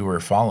Jesus is who we're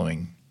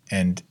following,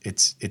 and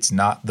it's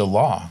not the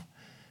law,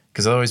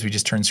 because otherwise we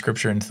just turn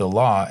Scripture into the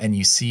law, and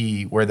you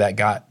see where that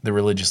got the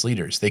religious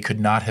leaders. They could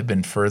not have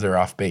been further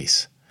off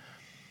base.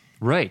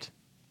 Right.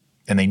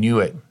 And they knew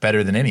it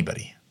better than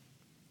anybody.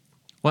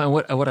 Well,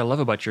 and what I love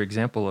about your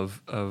example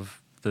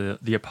of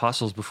the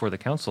apostles before the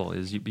council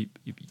is you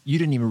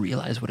didn't even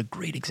realize what a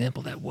great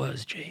example that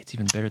was, Jay. It's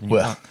even better than you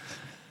thought.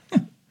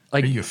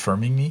 Like, are you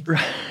affirming me?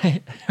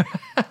 Right.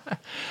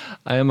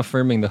 I am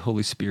affirming the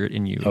Holy Spirit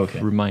in you,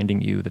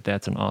 reminding you that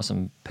that's an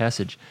awesome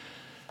passage.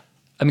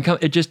 I mean,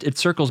 it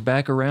circles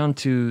back around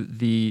to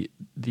the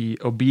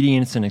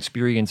obedience and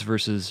experience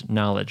versus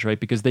knowledge, right?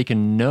 Because they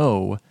can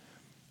know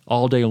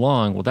all day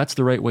long, well, that's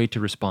the right way to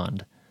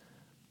respond.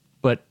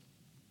 But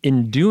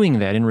in doing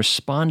that, in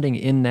responding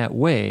in that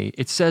way,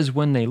 it says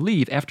when they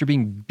leave, after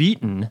being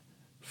beaten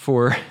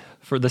for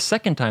the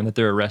second time that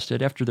they're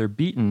arrested, after they're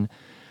beaten,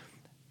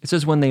 it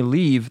says when they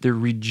leave, they're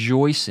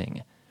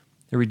rejoicing.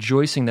 They're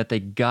rejoicing that they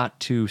got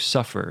to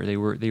suffer. They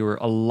were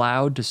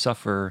allowed to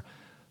suffer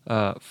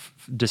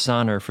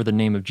dishonor for the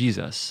name of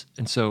Jesus.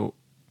 And so,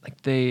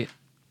 like, they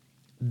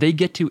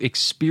get to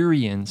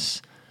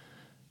experience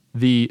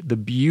the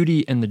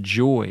beauty and the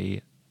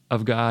joy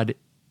of God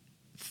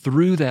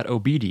through that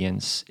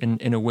obedience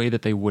in a way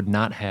that they would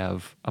not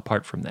have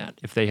apart from that.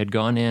 If they had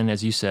gone in,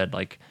 as you said,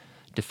 like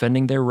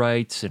defending their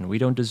rights and we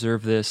don't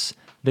deserve this,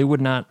 they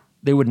would not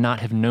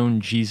have known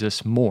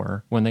Jesus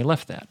more when they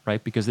left that,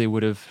 right? Because they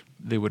would have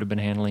been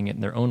handling it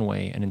in their own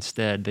way, and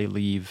instead they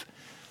leave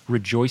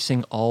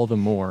rejoicing all the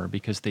more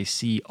because they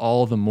see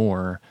all the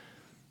more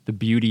the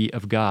beauty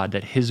of God,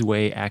 that his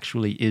way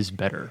actually is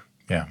better.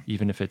 Yeah.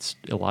 Even if it's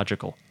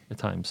illogical at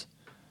times.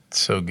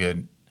 So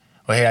good.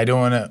 Well, hey, I don't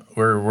want to,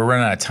 we're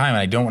running out of time, and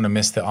I don't want to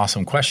miss the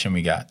awesome question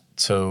we got.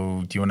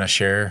 So do you want to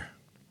share?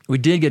 We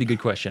did get a good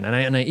question,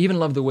 and I even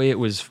love the way it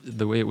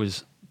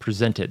was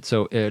presented.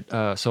 So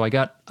I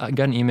got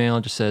an email.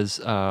 It just says,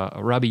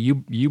 Robbie,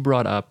 you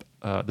brought up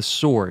the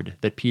sword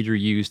that Peter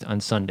used on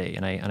Sunday,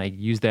 and I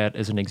used that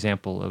as an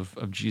example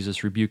of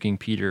Jesus rebuking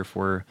Peter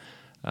for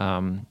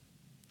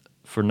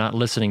not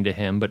listening to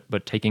him,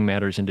 but taking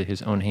matters into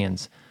his own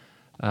hands.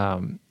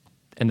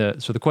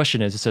 So the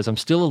question is, it says, I'm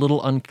still a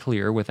little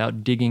unclear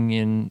without digging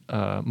in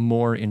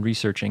more in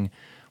researching.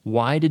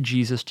 Why did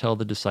Jesus tell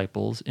the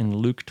disciples in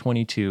Luke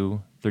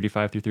 22,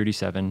 35 through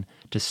 37,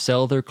 to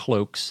sell their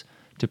cloaks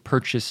to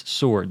purchase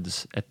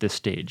swords at this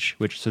stage?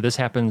 So this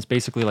happens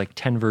basically like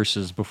 10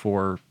 verses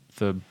before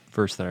the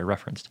verse that I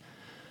referenced.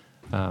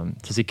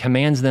 It says he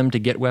commands them to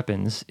get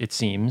weapons, it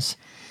seems,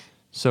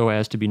 so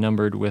as to be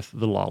numbered with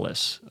the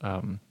lawless.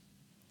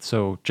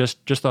 So just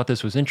thought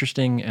this was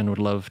interesting and would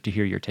love to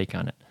hear your take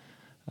on it.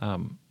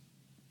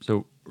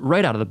 So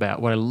right out of the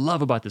bat, what I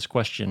love about this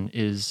question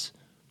is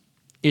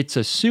it's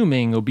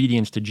assuming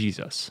obedience to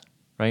Jesus,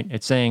 right?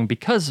 It's saying,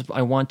 because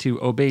I want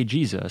to obey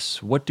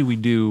Jesus, what do we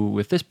do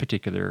with this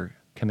particular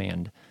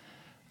command?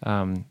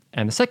 And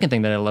the second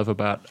thing that I love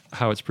about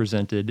how it's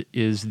presented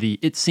is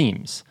it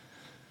seems,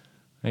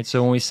 right?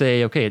 So when we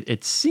say, okay,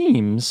 it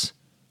seems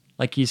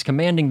like he's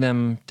commanding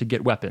them to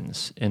get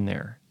weapons in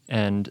there.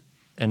 And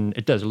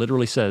it does, it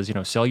literally says,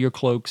 sell your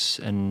cloaks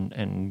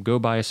and go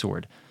buy a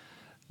sword.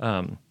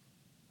 And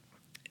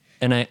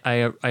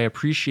I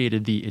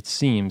appreciated it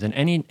seems, and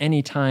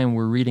any time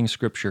we're reading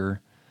scripture,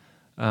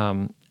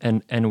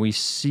 and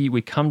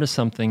we come to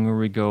something where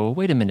we go,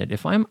 wait a minute,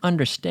 if I'm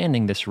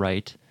understanding this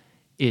right,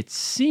 it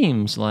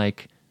seems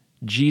like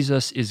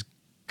Jesus is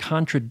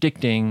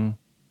contradicting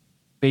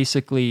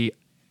basically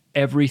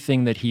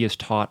everything that he has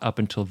taught up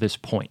until this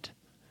point.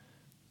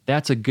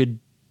 That's a good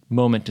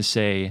moment to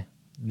say,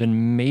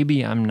 then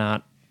maybe I'm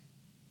not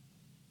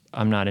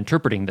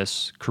interpreting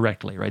this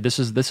correctly, right? This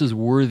is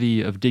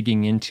worthy of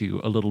digging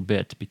into a little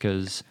bit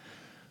because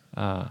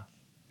that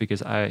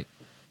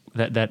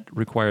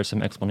requires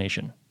some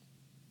explanation. Do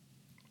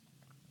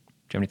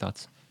you have any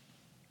thoughts?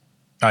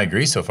 I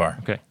agree so far.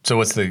 Okay. So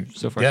what's the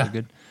so far so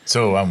good?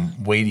 So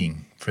I'm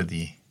waiting for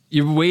the.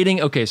 You're waiting.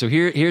 Okay. So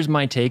here's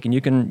my take, and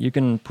you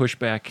can push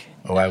back.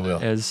 Oh, I will.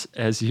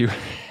 As you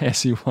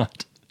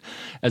want,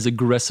 as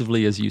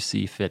aggressively as you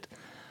see fit.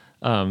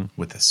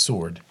 With a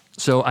sword.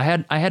 So I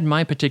had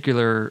my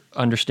particular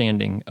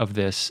understanding of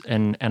this,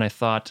 and I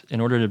thought, in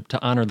order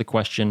to honor the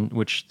question,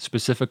 which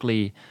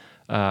specifically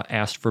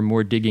asked for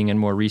more digging and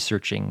more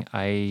researching,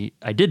 I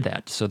did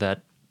that so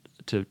that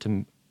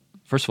to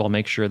first of all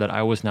make sure that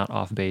I was not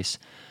off base,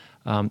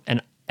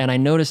 and I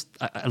noticed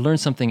I learned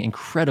something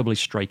incredibly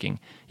striking.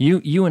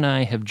 You and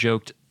I have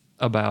joked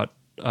about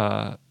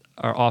our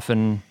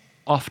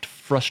oft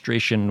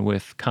frustration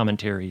with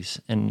commentaries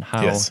and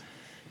how. Yes.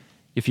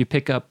 If you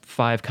pick up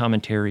 5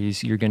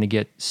 commentaries, you're going to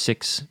get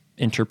 6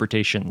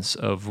 interpretations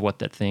of what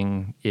that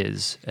thing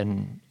is.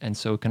 And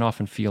so it can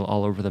often feel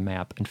all over the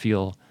map and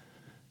feel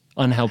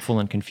unhelpful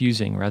and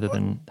confusing rather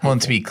than helpful. Well,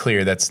 and to be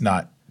clear, that's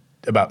not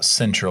about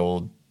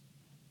central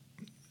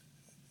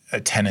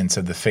tenets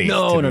of the faith.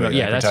 No. Like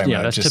Yeah,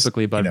 that's just,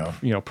 typically about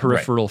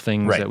peripheral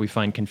things right. that we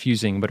find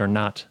confusing but are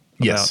not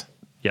about. Yes.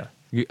 Yeah.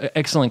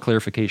 Excellent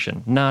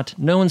clarification.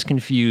 No one's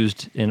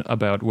confused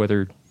about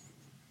whether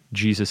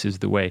Jesus is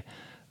the way,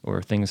 or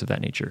things of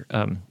that nature.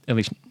 At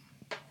least,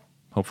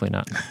 hopefully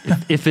not.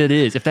 If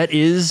that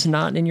is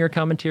not in your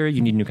commentary,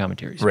 you need new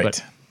commentaries.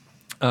 Right.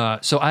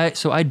 But, so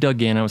I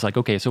dug in. I was like,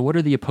 okay, so what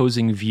are the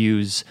opposing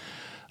views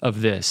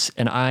of this?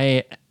 And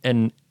I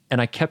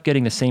kept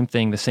getting the same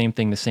thing.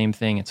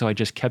 And so I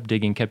just kept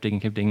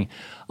digging.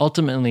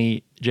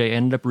 Ultimately, Jay, I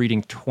ended up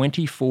reading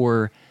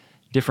 24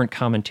 different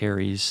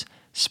commentaries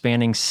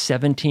spanning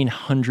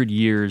 1,700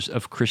 years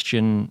of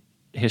Christian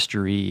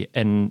history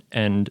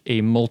and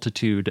a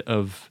multitude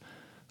of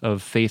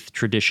faith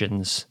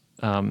traditions,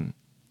 and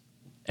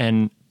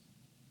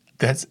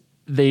it's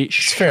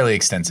fairly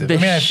extensive.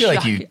 I feel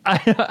like you.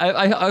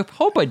 I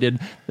hope I did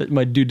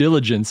my due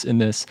diligence in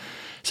this.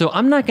 So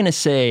I'm not going to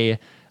say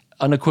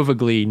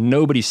unequivocally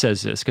nobody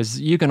says this,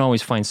 because you can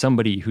always find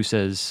somebody who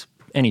says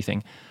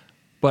anything.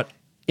 But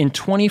in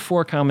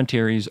 24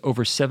 commentaries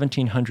over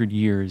 1,700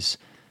 years,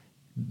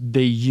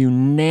 they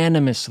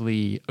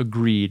unanimously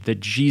agreed that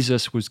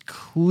Jesus was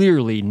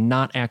clearly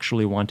not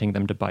actually wanting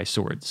them to buy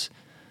swords,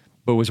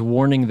 but was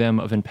warning them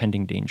of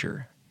impending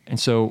danger.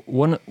 And so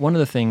one of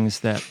the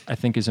things that I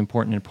think is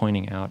important in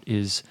pointing out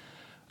is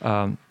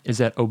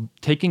that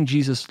taking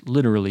Jesus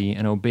literally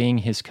and obeying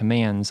his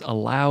commands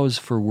allows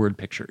for word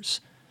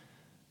pictures,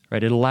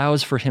 right? It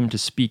allows for him to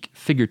speak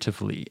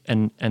figuratively.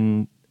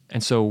 And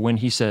so when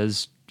he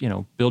says,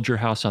 build your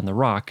house on the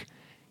rock,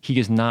 he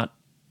is not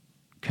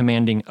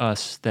commanding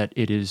us that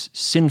it is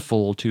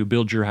sinful to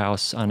build your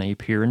house on a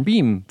pier and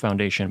beam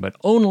foundation, but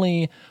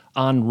only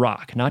on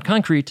rock, not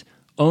concrete,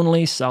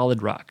 only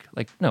solid rock.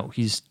 Like, no,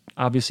 he's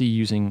obviously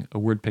using a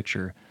word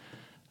picture.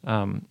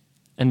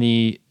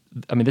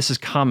 This is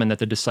common that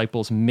the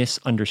disciples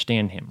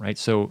misunderstand him, right?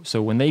 So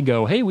when they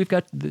go, hey, we've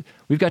got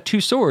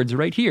 2 swords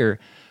right here,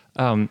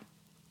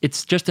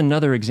 it's just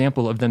another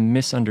example of them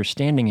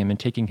misunderstanding him and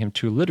taking him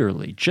too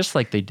literally, just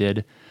like they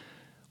did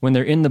when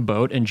they're in the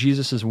boat and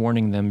Jesus is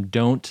warning them,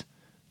 beware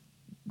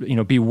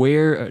the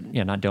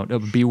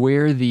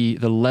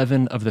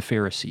leaven of the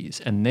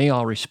Pharisees. And they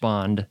all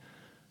respond,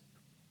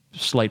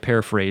 slight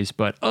paraphrase,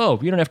 but, oh,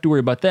 you don't have to worry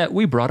about that.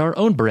 We brought our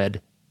own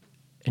bread.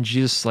 And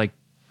Jesus is like,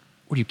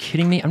 what, are you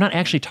kidding me? I'm not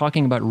actually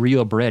talking about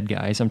real bread,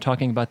 guys. I'm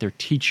talking about their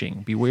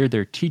teaching. Beware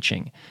their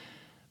teaching.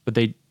 But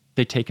they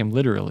take him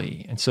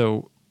literally. And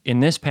so in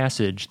this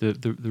passage,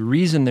 the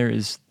reason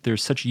there's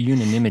such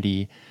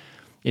unanimity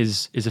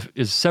is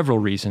several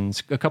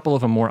reasons. A couple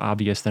of them more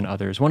obvious than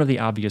others. One of the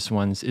obvious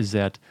ones is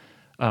that,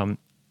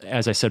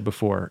 as I said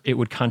before, it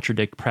would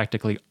contradict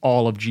practically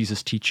all of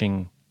Jesus'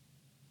 teaching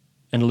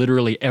and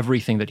literally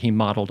everything that he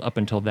modeled up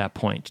until that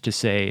point to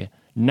say,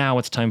 now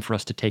it's time for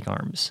us to take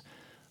arms.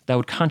 That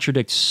would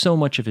contradict so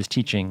much of his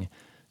teaching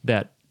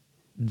that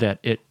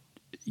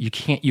you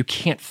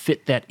can't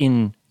fit that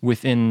in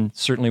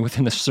certainly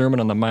within the Sermon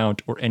on the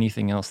Mount or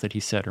anything else that he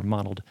said or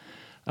modeled.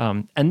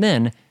 And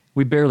then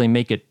we barely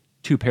make it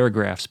 2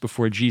 paragraphs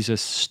before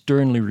Jesus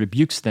sternly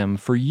rebukes them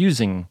for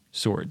using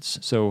swords.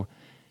 So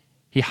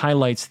he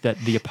highlights that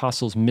the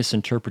apostles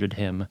misinterpreted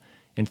him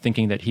in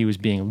thinking that he was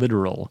being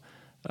literal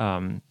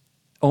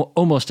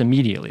almost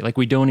immediately. Like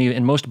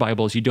in most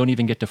Bibles, you don't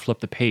even get to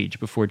flip the page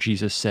before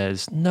Jesus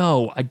says,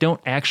 no, I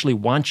don't actually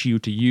want you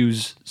to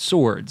use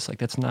swords. Like,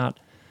 that's not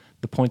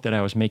the point that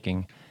I was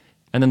making.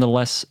 And then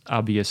one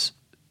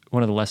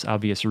of the less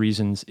obvious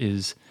reasons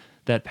is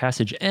that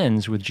passage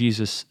ends with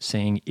Jesus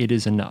saying, it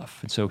is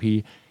enough. And so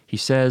he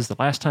says, the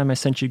last time I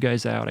sent you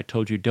guys out, I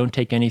told you, don't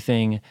take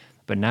anything,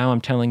 but now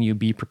I'm telling you,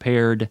 be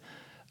prepared.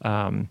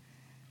 And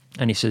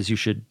he says, you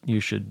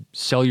should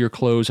sell your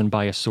clothes and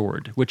buy a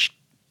sword, which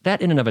that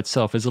in and of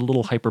itself is a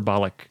little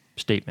hyperbolic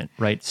statement,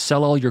 right?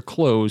 Sell all your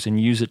clothes and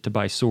use it to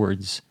buy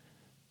swords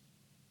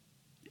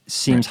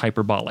seems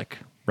hyperbolic,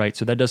 right?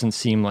 So that doesn't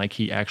seem like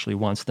he actually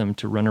wants them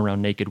to run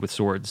around naked with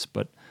swords,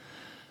 but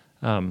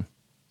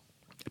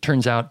it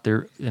turns out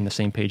they're in the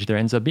same page. There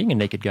ends up being a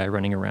naked guy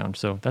running around,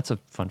 so that's a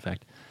fun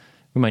fact.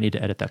 We might need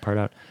to edit that part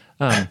out.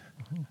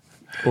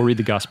 Or read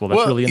the gospel.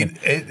 That's really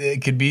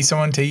it could be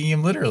someone taking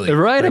him literally.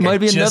 Right, like, it might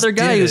be another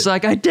guy who's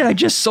like, I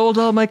just sold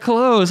all my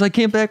clothes. I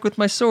came back with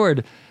my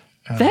sword.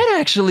 That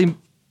actually,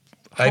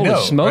 holy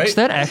smokes, right?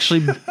 That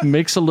actually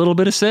makes a little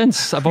bit of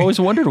sense. I've always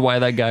wondered why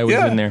that guy was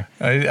in there.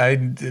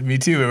 Me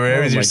too.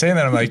 Whenever you're saying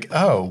that, I'm like,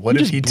 oh, what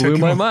if he took him? Blew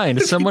my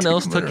mind. Someone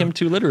else took him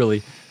too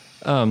literally.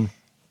 No,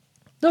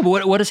 but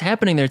what is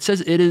happening there? It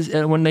says it is,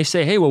 when they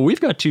say, hey, well, we've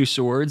got 2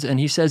 swords,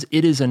 and he says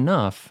it is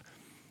enough.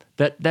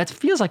 That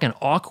feels like an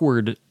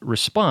awkward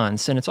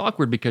response, and it's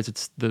awkward because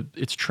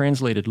it's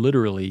translated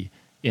literally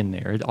in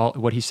there.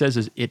 What he says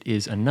is it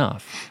is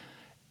enough.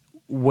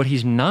 What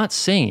he's not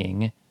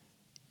saying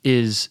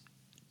is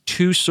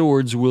 2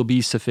 swords will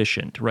be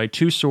sufficient, right?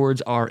 2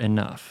 swords are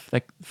enough.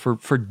 Like for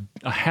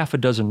a half a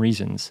dozen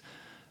reasons,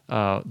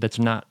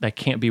 that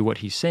can't be what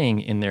he's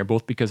saying in there,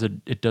 both because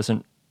it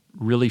doesn't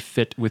really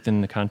fit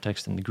within the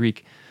context in the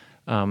Greek,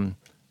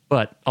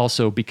 but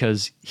also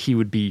because he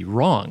would be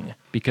wrong,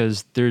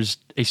 because there's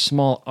a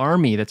small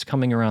army that's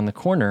coming around the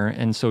corner,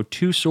 and so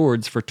 2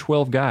 swords for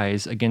 12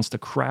 guys against a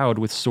crowd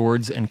with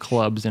swords and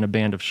clubs and a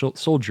band of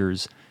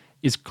soldiers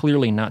is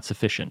clearly not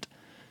sufficient.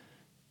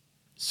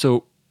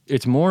 So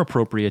it's more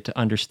appropriate to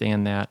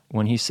understand that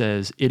when he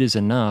says it is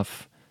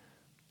enough,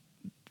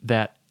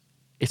 that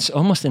it's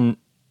almost in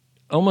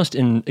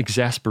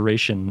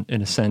exasperation,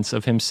 in a sense,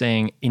 of him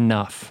saying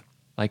enough,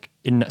 like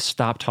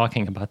stop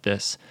talking about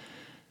this.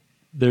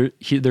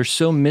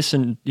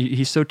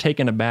 He's so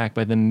taken aback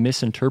by them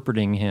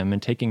misinterpreting him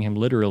and taking him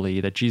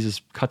literally that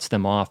Jesus cuts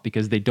them off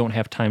because they don't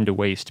have time to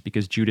waste,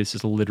 because Judas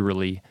is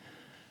literally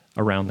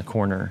around the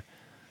corner.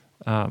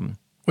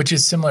 Which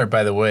is similar,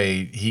 by the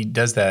way. He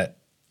does that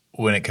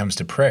when it comes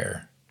to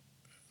prayer.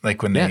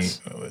 Like when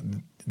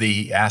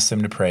they ask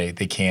them to pray,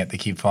 they can't, they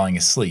keep falling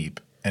asleep.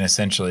 And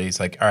essentially he's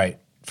like, all right,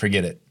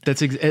 forget it. That's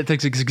the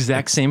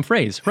exact same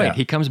phrase, right? Yeah.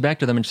 He comes back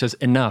to them and says,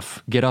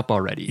 enough, get up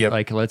already. Yep.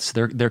 Like,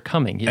 they're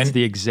coming. It's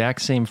the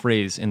exact same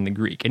phrase in the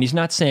Greek. And he's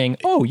not saying,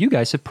 oh, you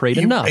guys have prayed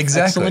enough.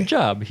 Exactly. Excellent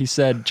job. He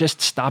said,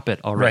 just stop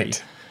it already.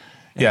 Right.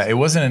 Yeah, it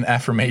wasn't an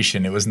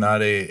affirmation. It was not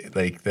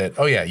that,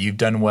 oh yeah, you've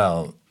done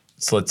well,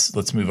 so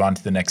let's move on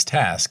to the next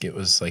task. It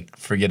was like,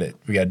 forget it.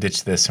 We got to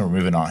ditch this and we're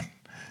moving on.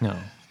 No.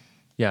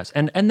 Yes.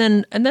 And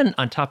then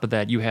on top of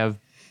that, you have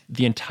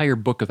the entire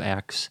book of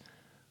Acts,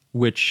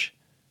 which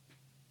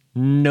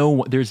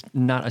there's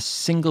not a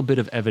single bit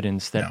of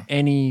evidence that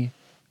any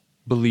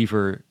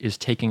believer is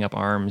taking up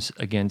arms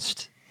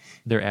against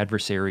their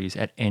adversaries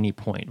at any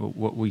point.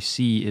 What we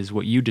see is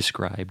what you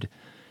described,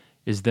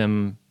 is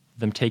them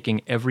them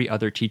taking every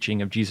other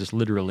teaching of Jesus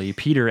literally.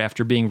 Peter,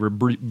 after being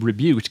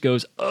rebuked,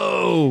 goes,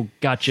 "Oh,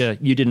 gotcha.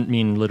 You didn't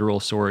mean literal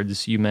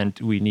swords. You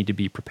meant we need to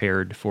be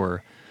prepared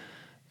for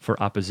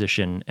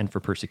opposition and for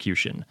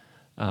persecution."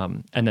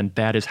 And then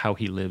that is how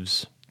he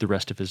lives the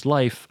rest of his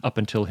life up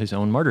until his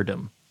own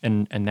martyrdom.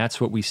 And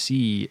that's what we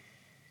see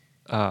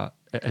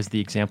as the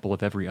example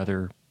of every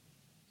other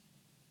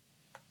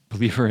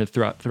believer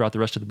throughout the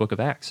rest of the book of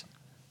Acts.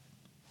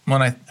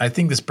 Well, I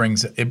think this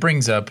brings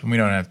up, and we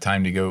don't have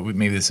time to go,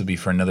 maybe this will be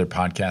for another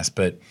podcast,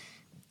 but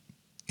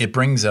it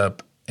brings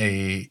up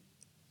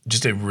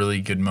just a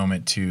really good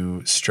moment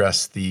to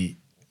stress the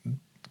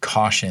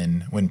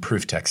caution when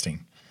proof texting.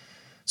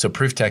 So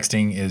proof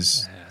texting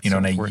is,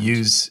 and I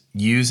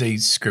use a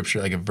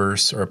scripture like a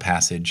verse or a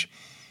passage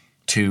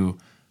to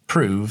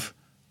prove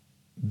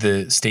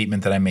the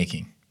statement that I'm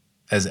making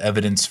as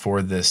evidence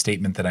for the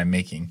statement that I'm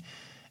making.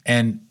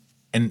 And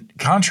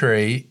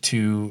contrary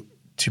to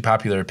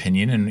popular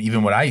opinion, and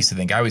even what I used to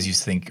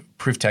think,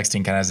 proof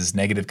texting kind of has this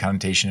negative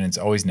connotation and it's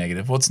always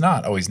negative. Well, it's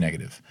not always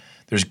negative.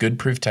 There's good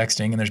proof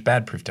texting and there's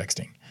bad proof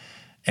texting.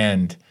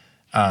 And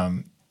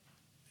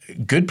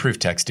good proof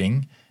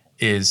texting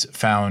is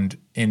found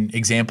in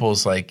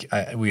examples like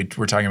we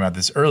were talking about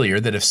this earlier,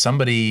 that if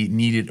somebody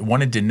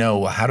wanted to know,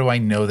 well, how do I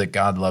know that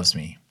God loves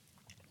me?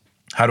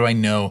 How do I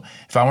know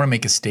if I want to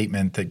make a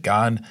statement that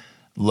God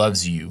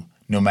loves you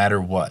no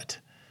matter what?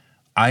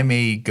 I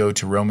may go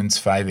to Romans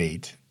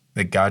 5:8,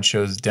 that God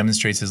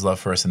demonstrates his love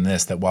for us in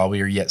this, that while we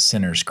are yet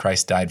sinners,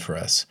 Christ died for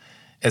us,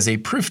 as a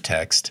proof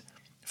text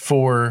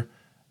for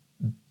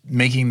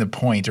making the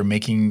point or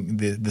making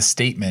the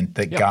statement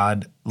that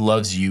God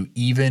loves you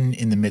even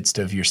in the midst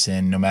of your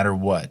sin, no matter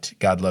what,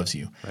 God loves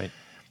you. Right.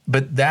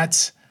 But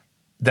that's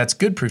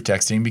good proof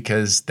texting,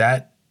 because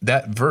that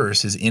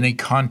verse is in a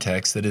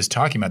context that is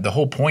talking about, the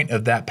whole point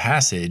of that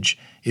passage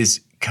is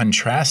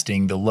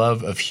contrasting the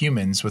love of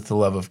humans with the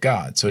love of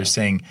God. So they're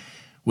saying,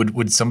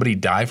 would somebody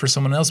die for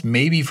someone else?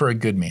 Maybe for a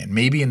good man.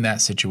 Maybe in that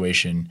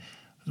situation,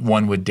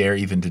 one would dare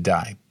even to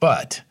die.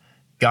 But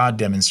God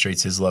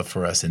demonstrates his love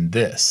for us in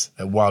this,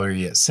 that while we were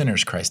yet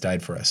sinners, Christ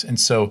died for us. And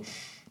so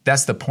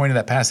that's the point of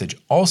that passage.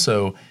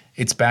 Also,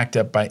 it's backed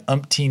up by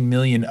umpteen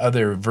million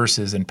other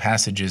verses and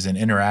passages and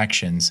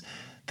interactions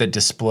that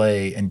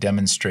display and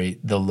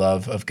demonstrate the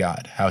love of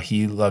God, how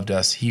he loved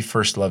us. He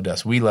first loved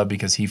us. We love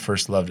because he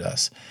first loved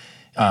us.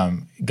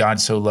 God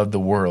so loved the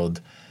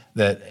world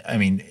that,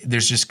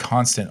 there's just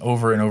constant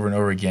over and over and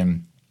over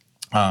again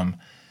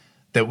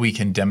that we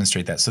can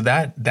demonstrate that. So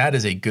that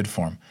is a good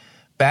form.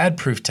 Bad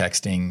proof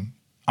texting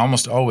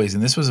almost always,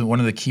 and this was one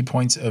of the key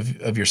points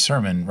of your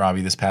sermon,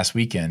 Robbie, this past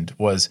weekend,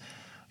 was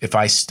if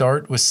I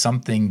start with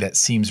something that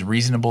seems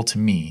reasonable to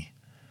me,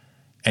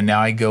 and now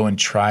I go and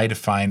try to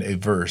find a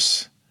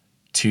verse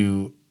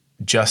to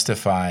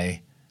justify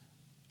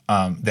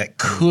that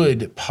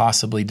could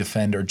possibly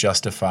defend or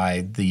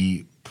justify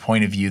the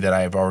point of view that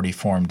I have already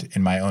formed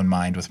in my own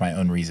mind with my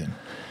own reason.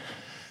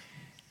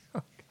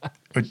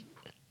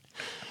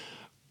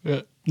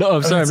 No,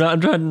 I'm sorry.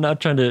 I'm not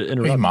trying to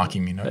interrupt. Are you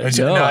mocking me? I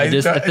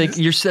think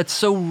that's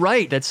so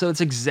right. That's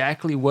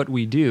exactly what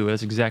we do.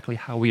 That's exactly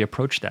how we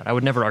approach that. I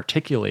would never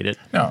articulate it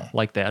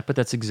like that, but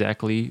that's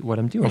exactly what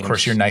I'm doing. Of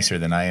course, you're nicer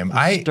than I am.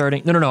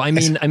 No. I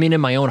mean,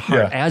 in my own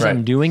heart,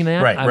 I'm doing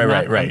that.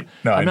 Right.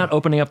 I'm not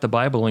opening up the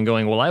Bible and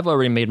going, well, I've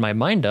already made my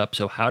mind up,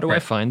 so how do I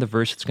find the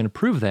verse that's going to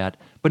prove that?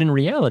 But in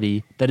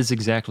reality, that is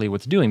exactly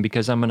what's doing,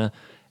 because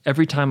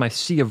every time I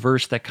see a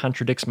verse that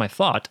contradicts my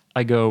thought,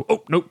 I go,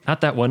 oh, nope,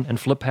 not that one, and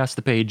flip past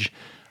the page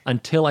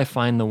until I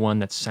find the one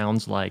that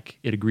sounds like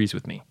it agrees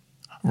with me.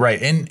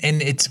 Right. And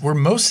we're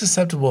most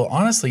susceptible,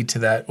 honestly, to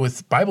that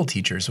with Bible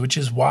teachers, which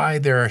is why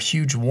there are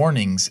huge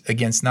warnings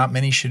against not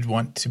many should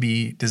want to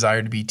be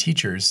desired to be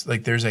teachers.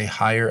 Like, there's a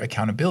higher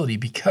accountability,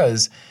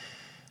 because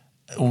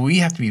we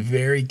have to be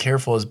very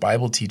careful as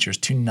Bible teachers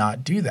to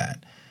not do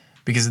that.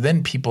 Because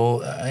then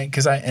people,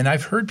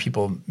 I've heard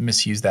people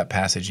misuse that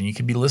passage, and you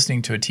could be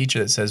listening to a teacher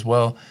that says,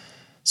 well,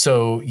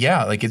 so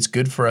yeah, like it's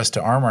good for us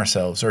to arm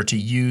ourselves, or to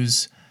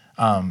use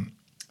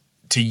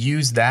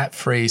that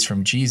phrase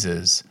from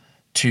Jesus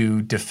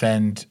to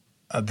defend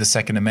the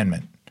Second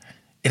Amendment.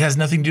 It has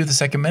nothing to do with the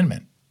Second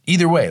Amendment.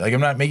 Either way, like,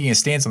 I'm not making a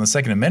stance on the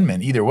Second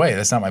Amendment either way.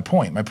 That's not my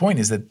point. My point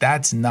is that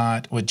that's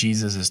not what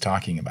Jesus is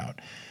talking about.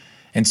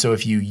 And so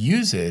if you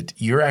use it,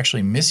 you're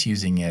actually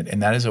misusing it,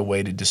 and that is a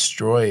way to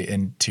destroy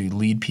and to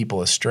lead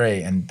people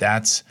astray. And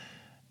that's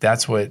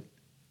what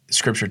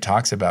Scripture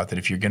talks about, that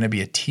if you're going to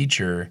be a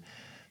teacher,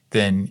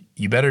 then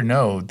you better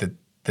know that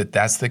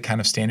that's the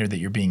kind of standard that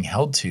you're being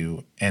held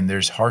to, and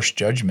there's harsh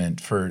judgment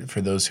for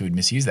those who would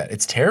misuse that.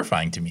 It's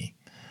terrifying to me.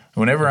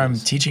 Whenever I'm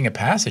teaching a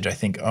passage, I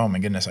think, oh my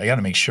goodness, I got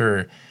to make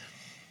sure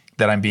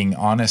that I'm being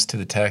honest to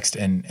the text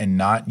and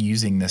not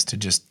using this to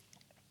just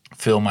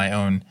fill my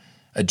own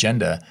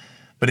agenda.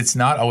 But it's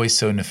not always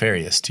so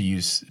nefarious, to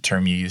use a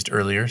term you used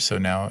earlier. So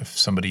now if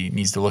somebody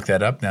needs to look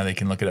that up, now they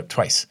can look it up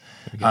twice.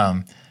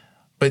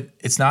 But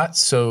it's not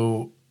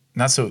so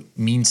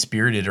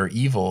mean-spirited or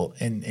evil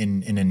in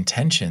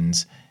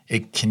intentions.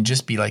 it can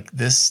just be like,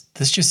 this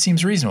just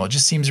seems reasonable. It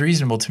just seems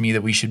reasonable to me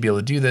that we should be able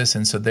to do this.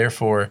 And so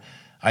therefore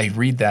I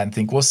read that and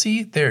think, well,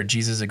 see there,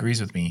 Jesus agrees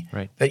with me.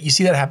 Right. That you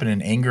see that happen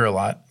in anger a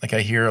lot. Like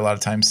I hear a lot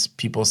of times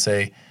people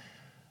say,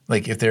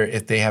 like if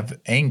they have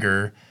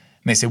anger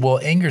and they say, well,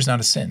 anger is not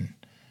a sin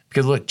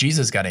because look,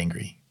 Jesus got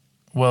angry.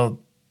 Well,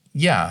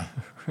 yeah,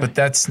 but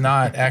that's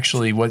not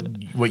actually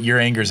what your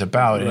anger is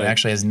about. Right. It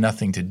actually has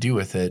nothing to do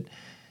with it.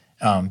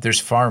 There's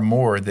far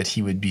more that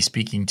he would be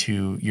speaking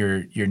to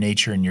your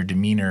nature and your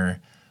demeanor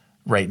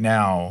right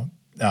now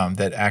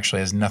that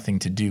actually has nothing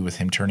to do with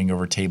him turning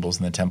over tables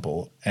in the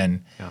temple.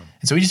 And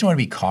so we just want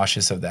to be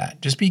cautious of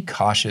that. Just be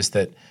cautious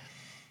that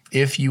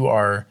if you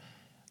are,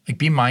 like,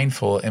 be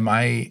mindful, am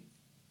I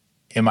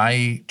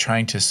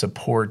trying to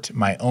support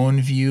my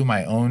own view,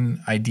 my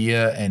own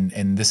idea,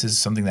 and this is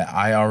something that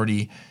I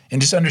already,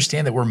 and just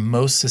understand that we're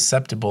most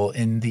susceptible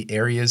in the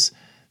areas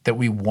that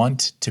we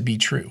want to be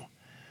true.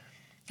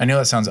 I know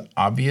that sounds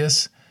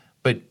obvious,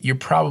 but you're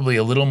probably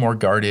a little more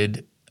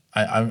guarded.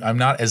 I'm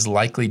not as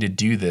likely to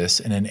do this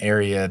in an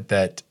area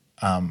that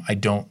I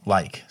don't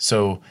like.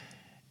 So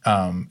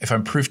if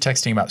I'm proof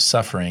texting about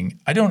suffering,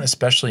 I don't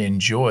especially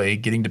enjoy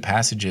getting to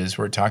passages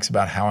where it talks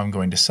about how I'm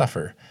going to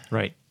suffer.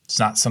 Right. It's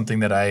not something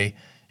that I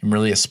am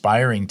really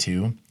aspiring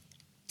to.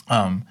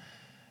 And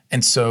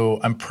so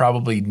I'm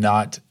probably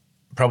not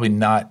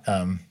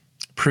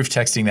proof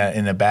texting that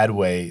in a bad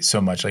way so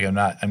much. Like I'm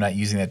not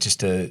using that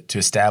just to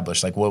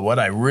establish, like, well, what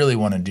I really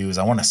want to do is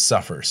I want to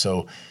suffer.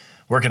 So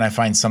where can I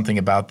find something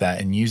about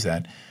that and use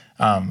that?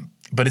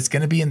 But it's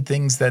going to be in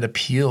things that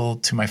appeal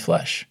to my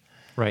flesh.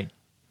 Right.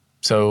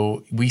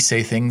 So we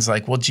say things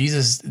like, well,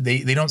 Jesus,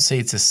 they don't say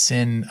it's a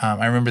sin.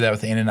 I remember that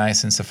with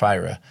Ananias and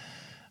Sapphira,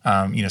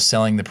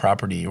 selling the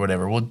property or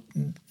whatever. Well,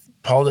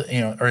 Paul,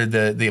 or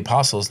the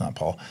apostles, not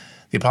Paul,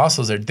 the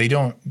apostles,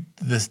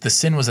 the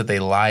sin was that they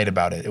lied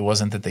about it. It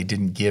wasn't that they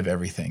didn't give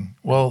everything.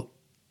 Well,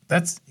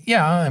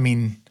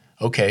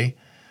 okay.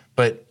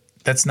 But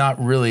that's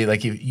not really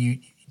like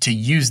to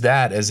use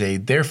that as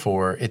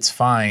therefore it's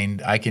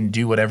fine. I can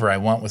do whatever I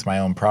want with my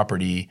own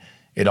property.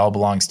 It all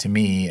belongs to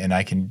me and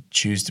I can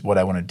choose what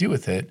I want to do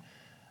with it.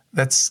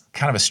 That's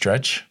kind of a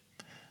stretch.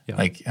 Yeah.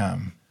 Like,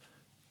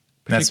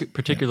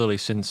 particularly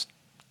since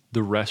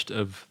the rest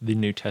of the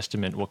New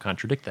Testament will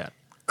contradict that.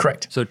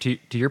 Correct. So to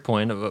your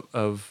point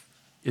of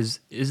is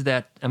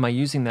that, am I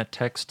using that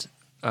text?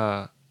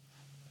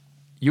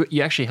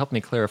 You actually helped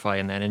me clarify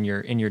in that in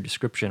your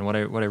description. What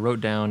I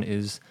wrote down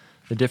is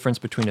the difference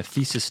between a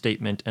thesis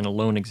statement and a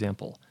lone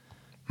example.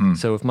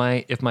 So if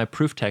my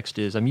proof text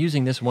is, I'm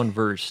using this one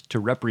verse to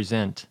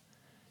represent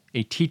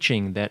a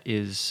teaching that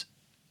is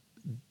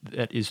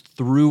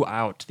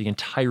throughout the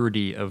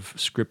entirety of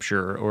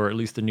Scripture, or at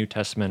least the New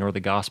Testament or the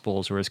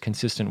Gospels, or is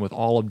consistent with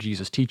all of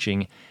Jesus'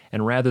 teaching,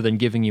 and rather than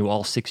giving you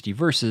all 60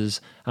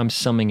 verses, I'm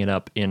summing it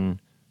up in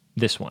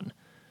this one.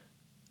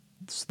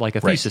 It's like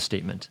a thesis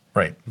statement.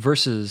 Right.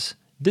 Versus,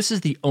 this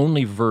is the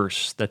only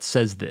verse that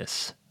says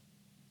this.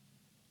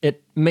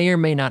 It may or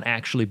may not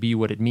actually be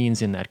what it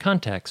means in that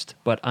context,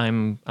 but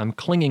I'm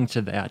clinging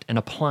to that and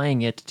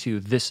applying it to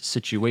this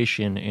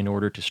situation in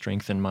order to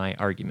strengthen my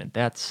argument.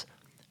 That's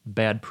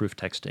bad proof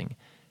texting.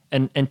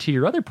 And to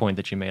your other point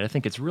that you made, I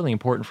think it's really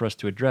important for us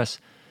to address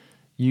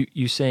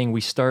you saying we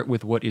start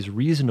with what is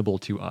reasonable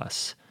to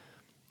us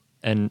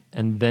and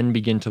then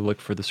begin to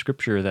look for the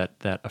scripture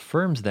that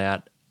affirms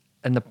that.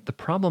 And the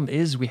problem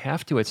is we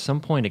have to at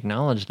some point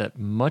acknowledge that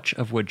much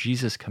of what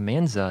Jesus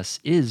commands us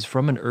is,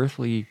 from an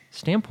earthly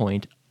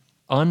standpoint,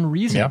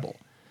 unreasonable.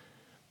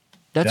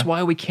 That's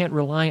why we can't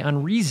rely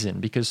on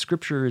reason, because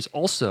scripture is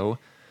also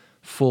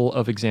full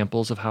of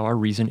examples of how our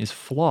reason is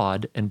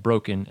flawed and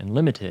broken and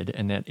limited,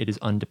 and that it is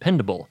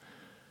undependable.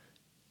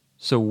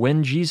 So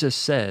when Jesus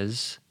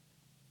says,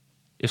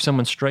 if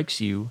someone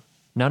strikes you,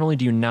 not only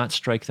do you not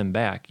strike them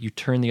back, you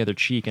turn the other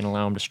cheek and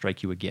allow them to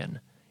strike you again.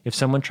 If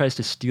someone tries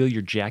to steal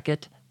your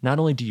jacket, not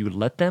only do you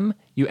let them,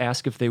 you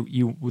ask if they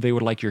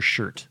would like your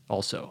shirt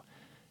also.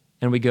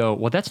 And we go,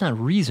 well, that's not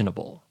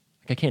reasonable.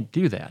 Like, I can't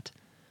do that.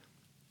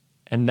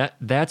 And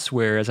that's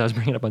where, as I was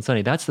bringing up on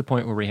Sunday, that's the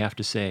point where we have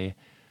to say,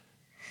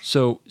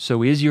 so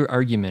is your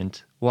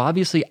argument, well,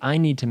 obviously I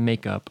need to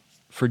make up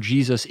for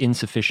Jesus'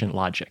 insufficient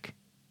logic.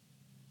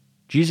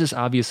 Jesus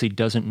obviously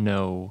doesn't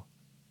know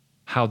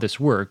how this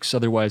works,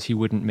 otherwise he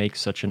wouldn't make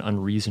such an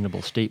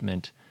unreasonable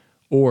statement.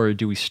 Or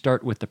do we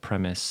start with the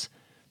premise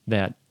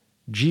that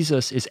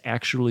Jesus is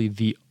actually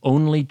the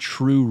only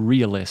true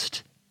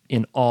realist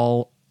in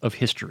all of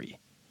history?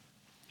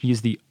 He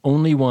is the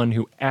only one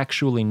who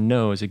actually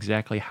knows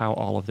exactly how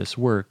all of this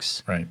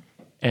works. Right.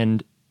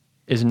 And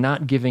is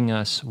not giving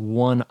us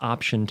one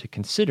option to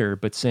consider,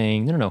 but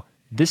saying, no,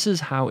 this is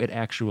how it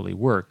actually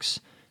works.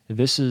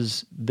 This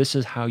is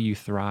how you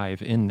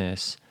thrive in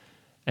this.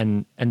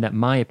 And that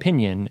my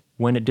opinion,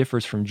 when it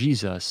differs from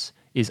Jesus,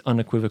 is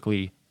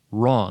unequivocally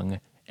wrong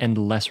and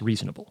less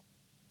reasonable.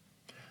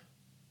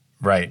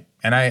 Right.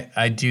 And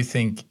I do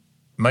think,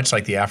 much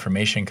like the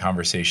affirmation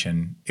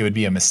conversation, it would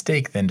be a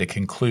mistake then to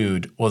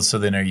conclude, well, so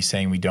then are you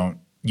saying we don't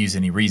use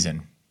any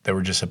reason, that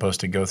we're just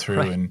supposed to go through?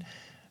 Right. And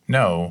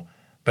no,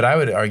 But I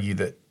would argue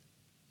that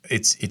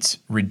it's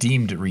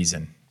redeemed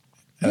reason.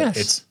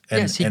 Yes,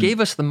 he gave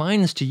us the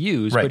minds to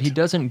use, Right. but he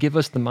doesn't give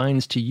us the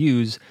minds to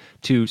use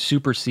to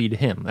supersede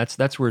him.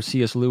 That's where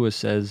C.S. Lewis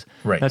says,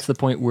 Right. that's the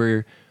point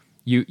where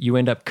you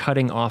end up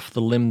cutting off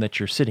the limb that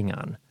you're sitting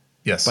on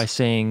Yes. by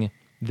saying,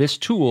 this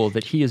tool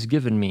that he has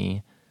given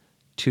me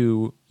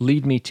to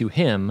lead me to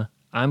him,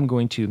 I'm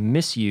going to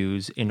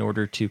misuse in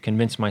order to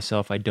convince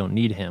myself I don't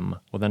need him.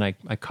 Well, then I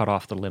cut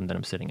off the limb that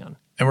I'm sitting on.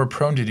 And we're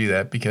prone to do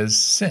that because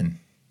sin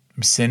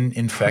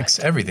infects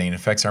everything. It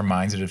affects our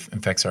minds. It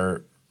affects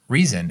our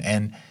reason.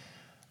 And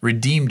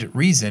redeemed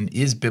reason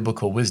is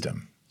biblical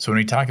wisdom. So when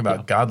we talk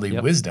about godly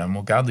wisdom,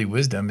 well, godly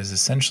wisdom is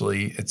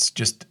essentially, it's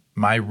just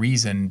my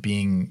reason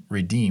being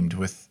redeemed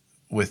with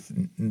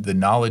the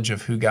knowledge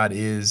of who God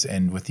is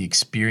and with the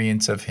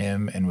experience of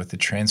him and with the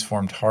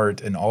transformed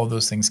heart and all of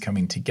those things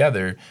coming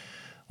together.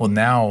 Well,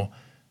 now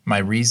my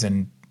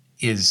reason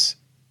is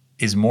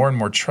more and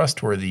more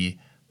trustworthy,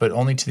 but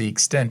only to the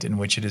extent in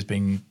which it is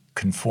being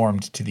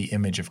conformed to the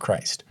image of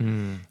Christ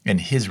and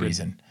his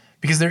reason.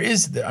 Because there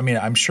is, I mean,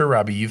 I'm sure,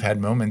 Robbie, you've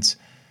had moments,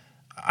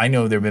 I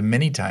know there have been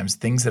many times,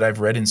 things that I've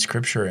read in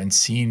Scripture and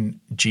seen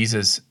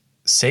Jesus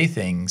say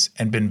things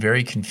and been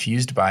very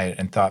confused by it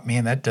and thought,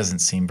 man, that doesn't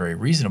seem very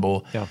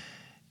reasonable. Yeah.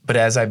 But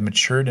as I've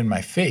matured in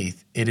my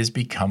faith, it has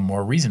become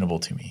more reasonable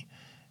to me.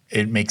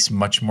 It makes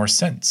much more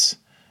sense.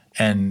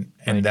 And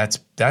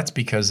that's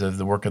because of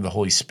the work of the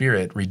Holy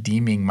Spirit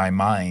redeeming my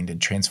mind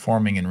and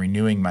transforming and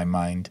renewing my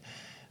mind.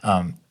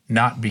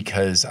 Not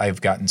because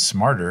I've gotten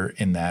smarter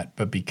in that,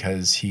 but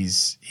because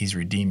he's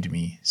redeemed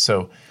me.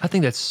 So I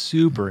think that's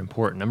super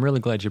important. I'm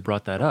really glad you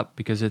brought that up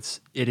because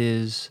it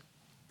is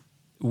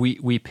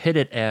we pit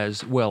it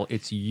as, well,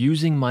 it's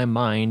using my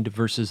mind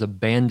versus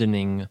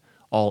abandoning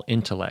all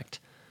intellect.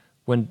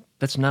 When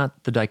that's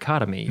not the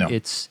dichotomy. No.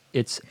 It's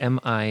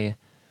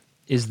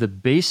is the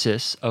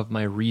basis of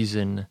my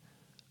reason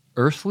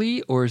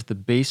earthly, or is the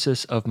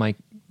basis of my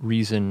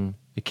reason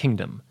the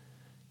kingdom?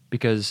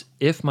 Because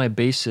if my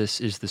basis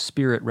is the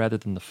spirit rather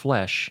than the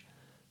flesh,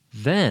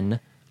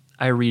 then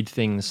I read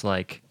things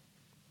like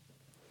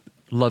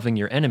loving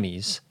your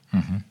enemies,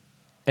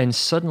 and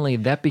suddenly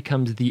that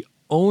becomes the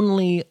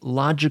only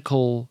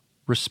logical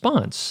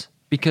response,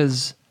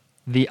 because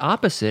the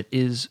opposite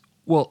is,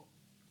 well,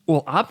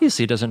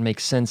 obviously it doesn't make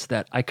sense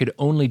that I could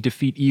only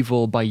defeat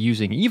evil by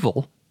using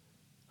evil.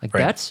 Like,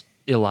 Right. That's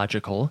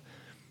illogical.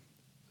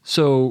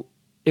 So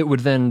it would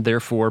then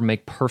therefore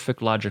make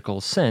perfect logical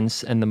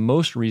sense, and the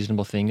most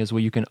reasonable thing is, well,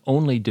 you can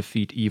only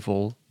defeat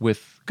evil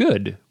with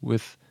good,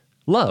 with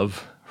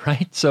love,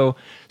 right? So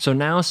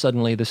now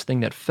suddenly this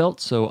thing that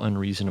felt so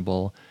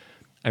unreasonable,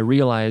 I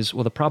realize,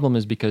 well, the problem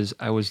is because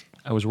I was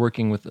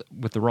working with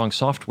the wrong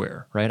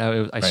software, right?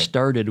 I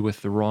started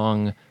with the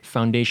wrong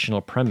foundational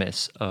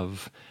premise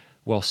of,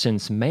 well,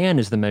 since man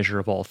is the measure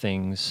of all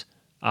things,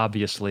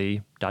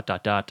 obviously, ...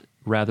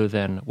 rather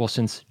than, well,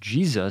 since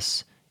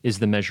Jesus is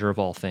the measure of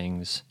all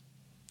things,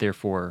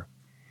 therefore, ...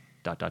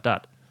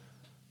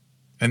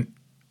 And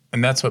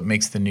that's what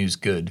makes the news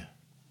good.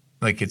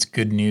 Like, it's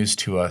good news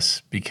to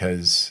us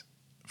because,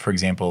 for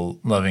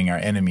example, loving our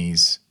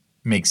enemies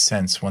makes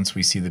sense once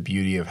we see the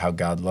beauty of how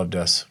God loved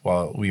us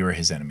while we were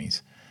his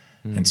enemies.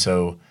 And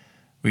so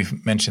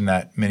we've mentioned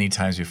that many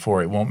times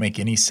before. It won't make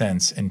any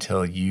sense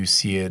until you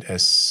see it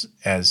as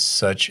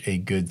such a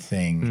good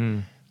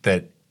thing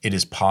that it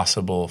is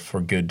possible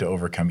for good to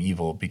overcome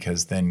evil,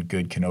 because then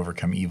good can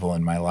overcome evil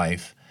in my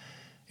life.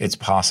 It's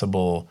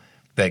possible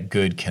that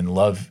good can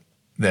love,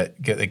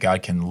 that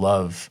God can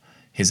love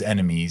his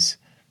enemies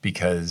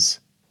because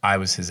I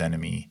was his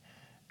enemy,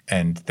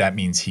 and that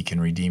means he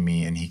can redeem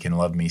me and he can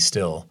love me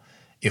still.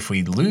 If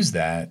we lose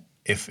that,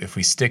 if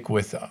we stick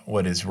with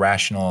what is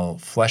rational,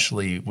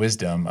 fleshly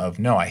wisdom of,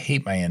 no, I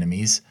hate my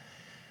enemies,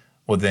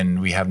 well,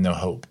 then we have no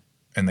hope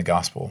in the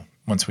gospel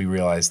once we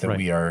realize that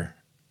we are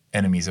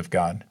enemies of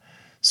God.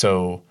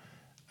 So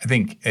I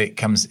think it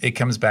comes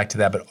back to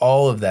that, but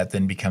all of that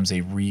then becomes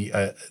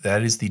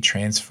that is the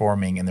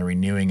transforming and the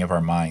renewing of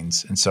our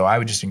minds. And so I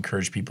would just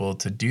encourage people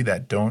to do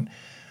that. Don't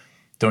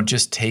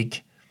just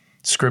take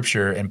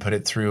Scripture and put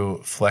it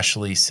through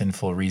fleshly,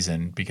 sinful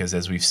reason, because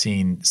as we've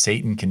seen,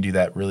 Satan can do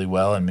that really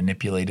well and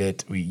manipulate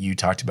it. You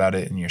talked about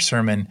it in your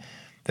sermon,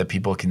 that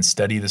people can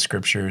study the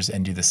Scriptures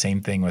and do the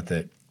same thing with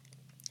it.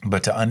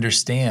 But to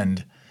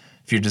understand,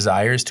 if your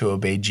desire is to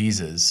obey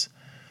Jesus,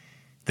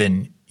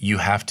 then you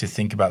have to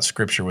think about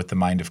Scripture with the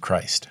mind of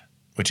Christ,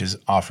 which is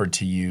offered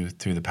to you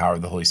through the power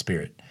of the Holy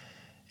Spirit.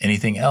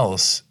 Anything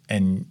else,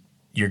 and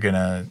you're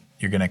gonna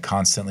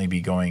constantly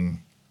be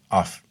going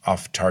off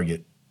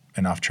target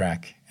and off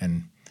track.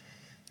 And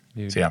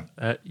Dude, so,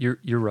 yeah,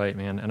 you're right,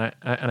 man. And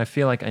I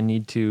feel like I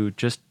need to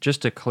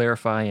just to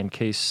clarify, in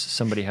case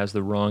somebody has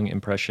the wrong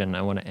impression,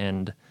 I want to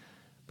end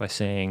by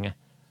saying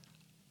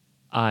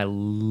I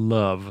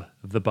love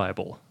the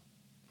Bible.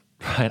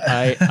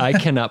 Right? I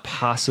cannot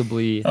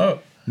possibly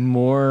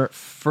more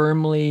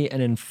firmly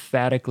and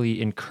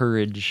emphatically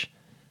encourage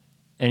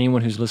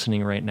anyone who's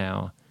listening right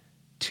now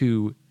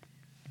to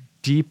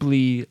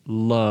deeply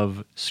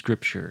love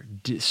Scripture.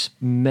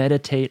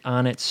 Meditate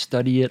on it,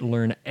 study it,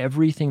 learn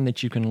everything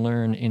that you can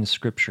learn in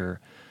Scripture.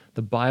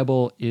 The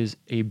Bible is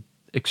a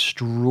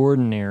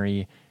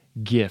extraordinary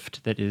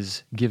gift that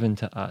is given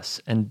to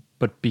us.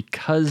 But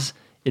because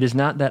it is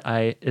not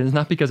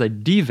because I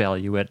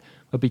devalue it,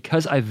 but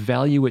because I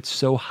value it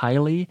so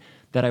highly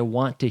that I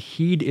want to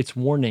heed its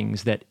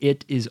warnings that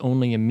it is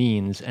only a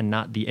means and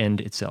not the end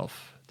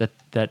itself.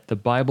 That the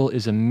Bible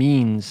is a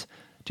means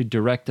to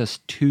direct us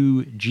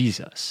to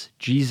Jesus.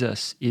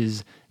 Jesus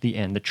is the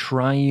end. The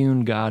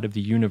triune God of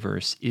the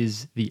universe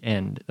is the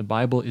end. The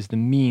Bible is the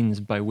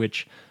means by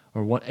which,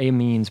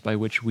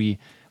 we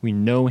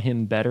know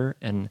Him better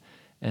and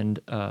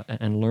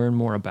learn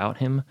more about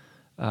Him.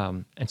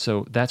 And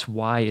so that's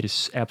why it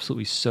is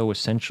absolutely so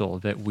essential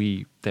that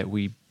we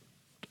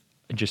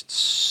just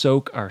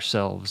soak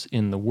ourselves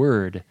in the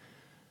Word,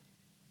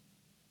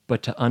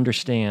 but to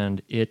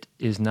understand it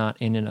is not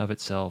in and of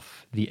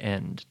itself the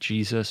end.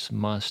 Jesus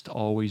must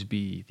always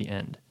be the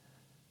end.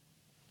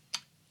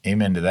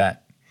 Amen to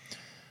that.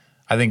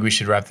 I think we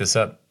should wrap this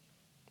up.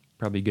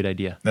 Probably a good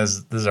idea.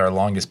 This is our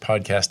longest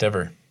podcast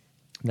ever.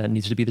 That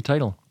needs to be the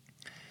title.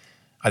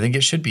 I think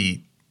it should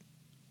be.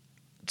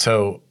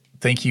 So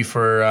thank you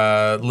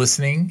for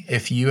listening.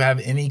 If you have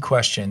any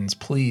questions,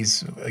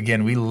 please,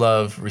 again, we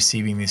love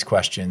receiving these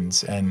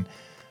questions, and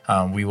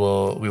we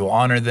will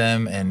honor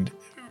them. And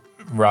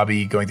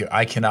Robbie going through,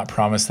 I cannot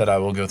promise that I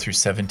will go through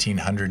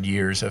 1,700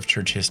 years of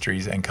church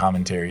histories and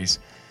commentaries.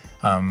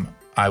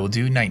 I will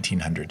do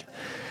 1,900.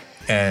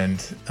 And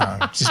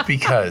just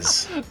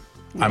because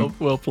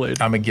well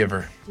played. I'm a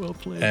giver. Well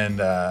played. And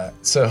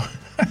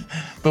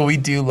but we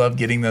do love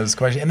getting those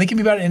questions. And they can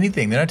be about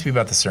anything. They don't have to be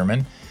about the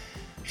sermon.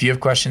 If you have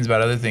questions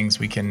about other things,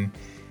 we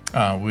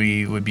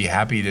would be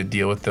happy to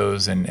deal with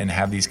those and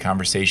have these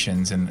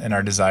conversations. And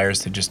our desire is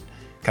to just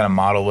kind of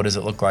model what does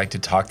it look like to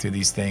talk through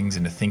these things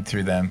and to think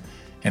through them.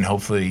 And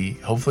hopefully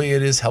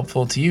it is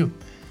helpful to you.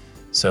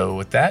 So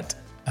with that,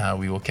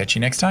 we will catch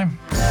you next time.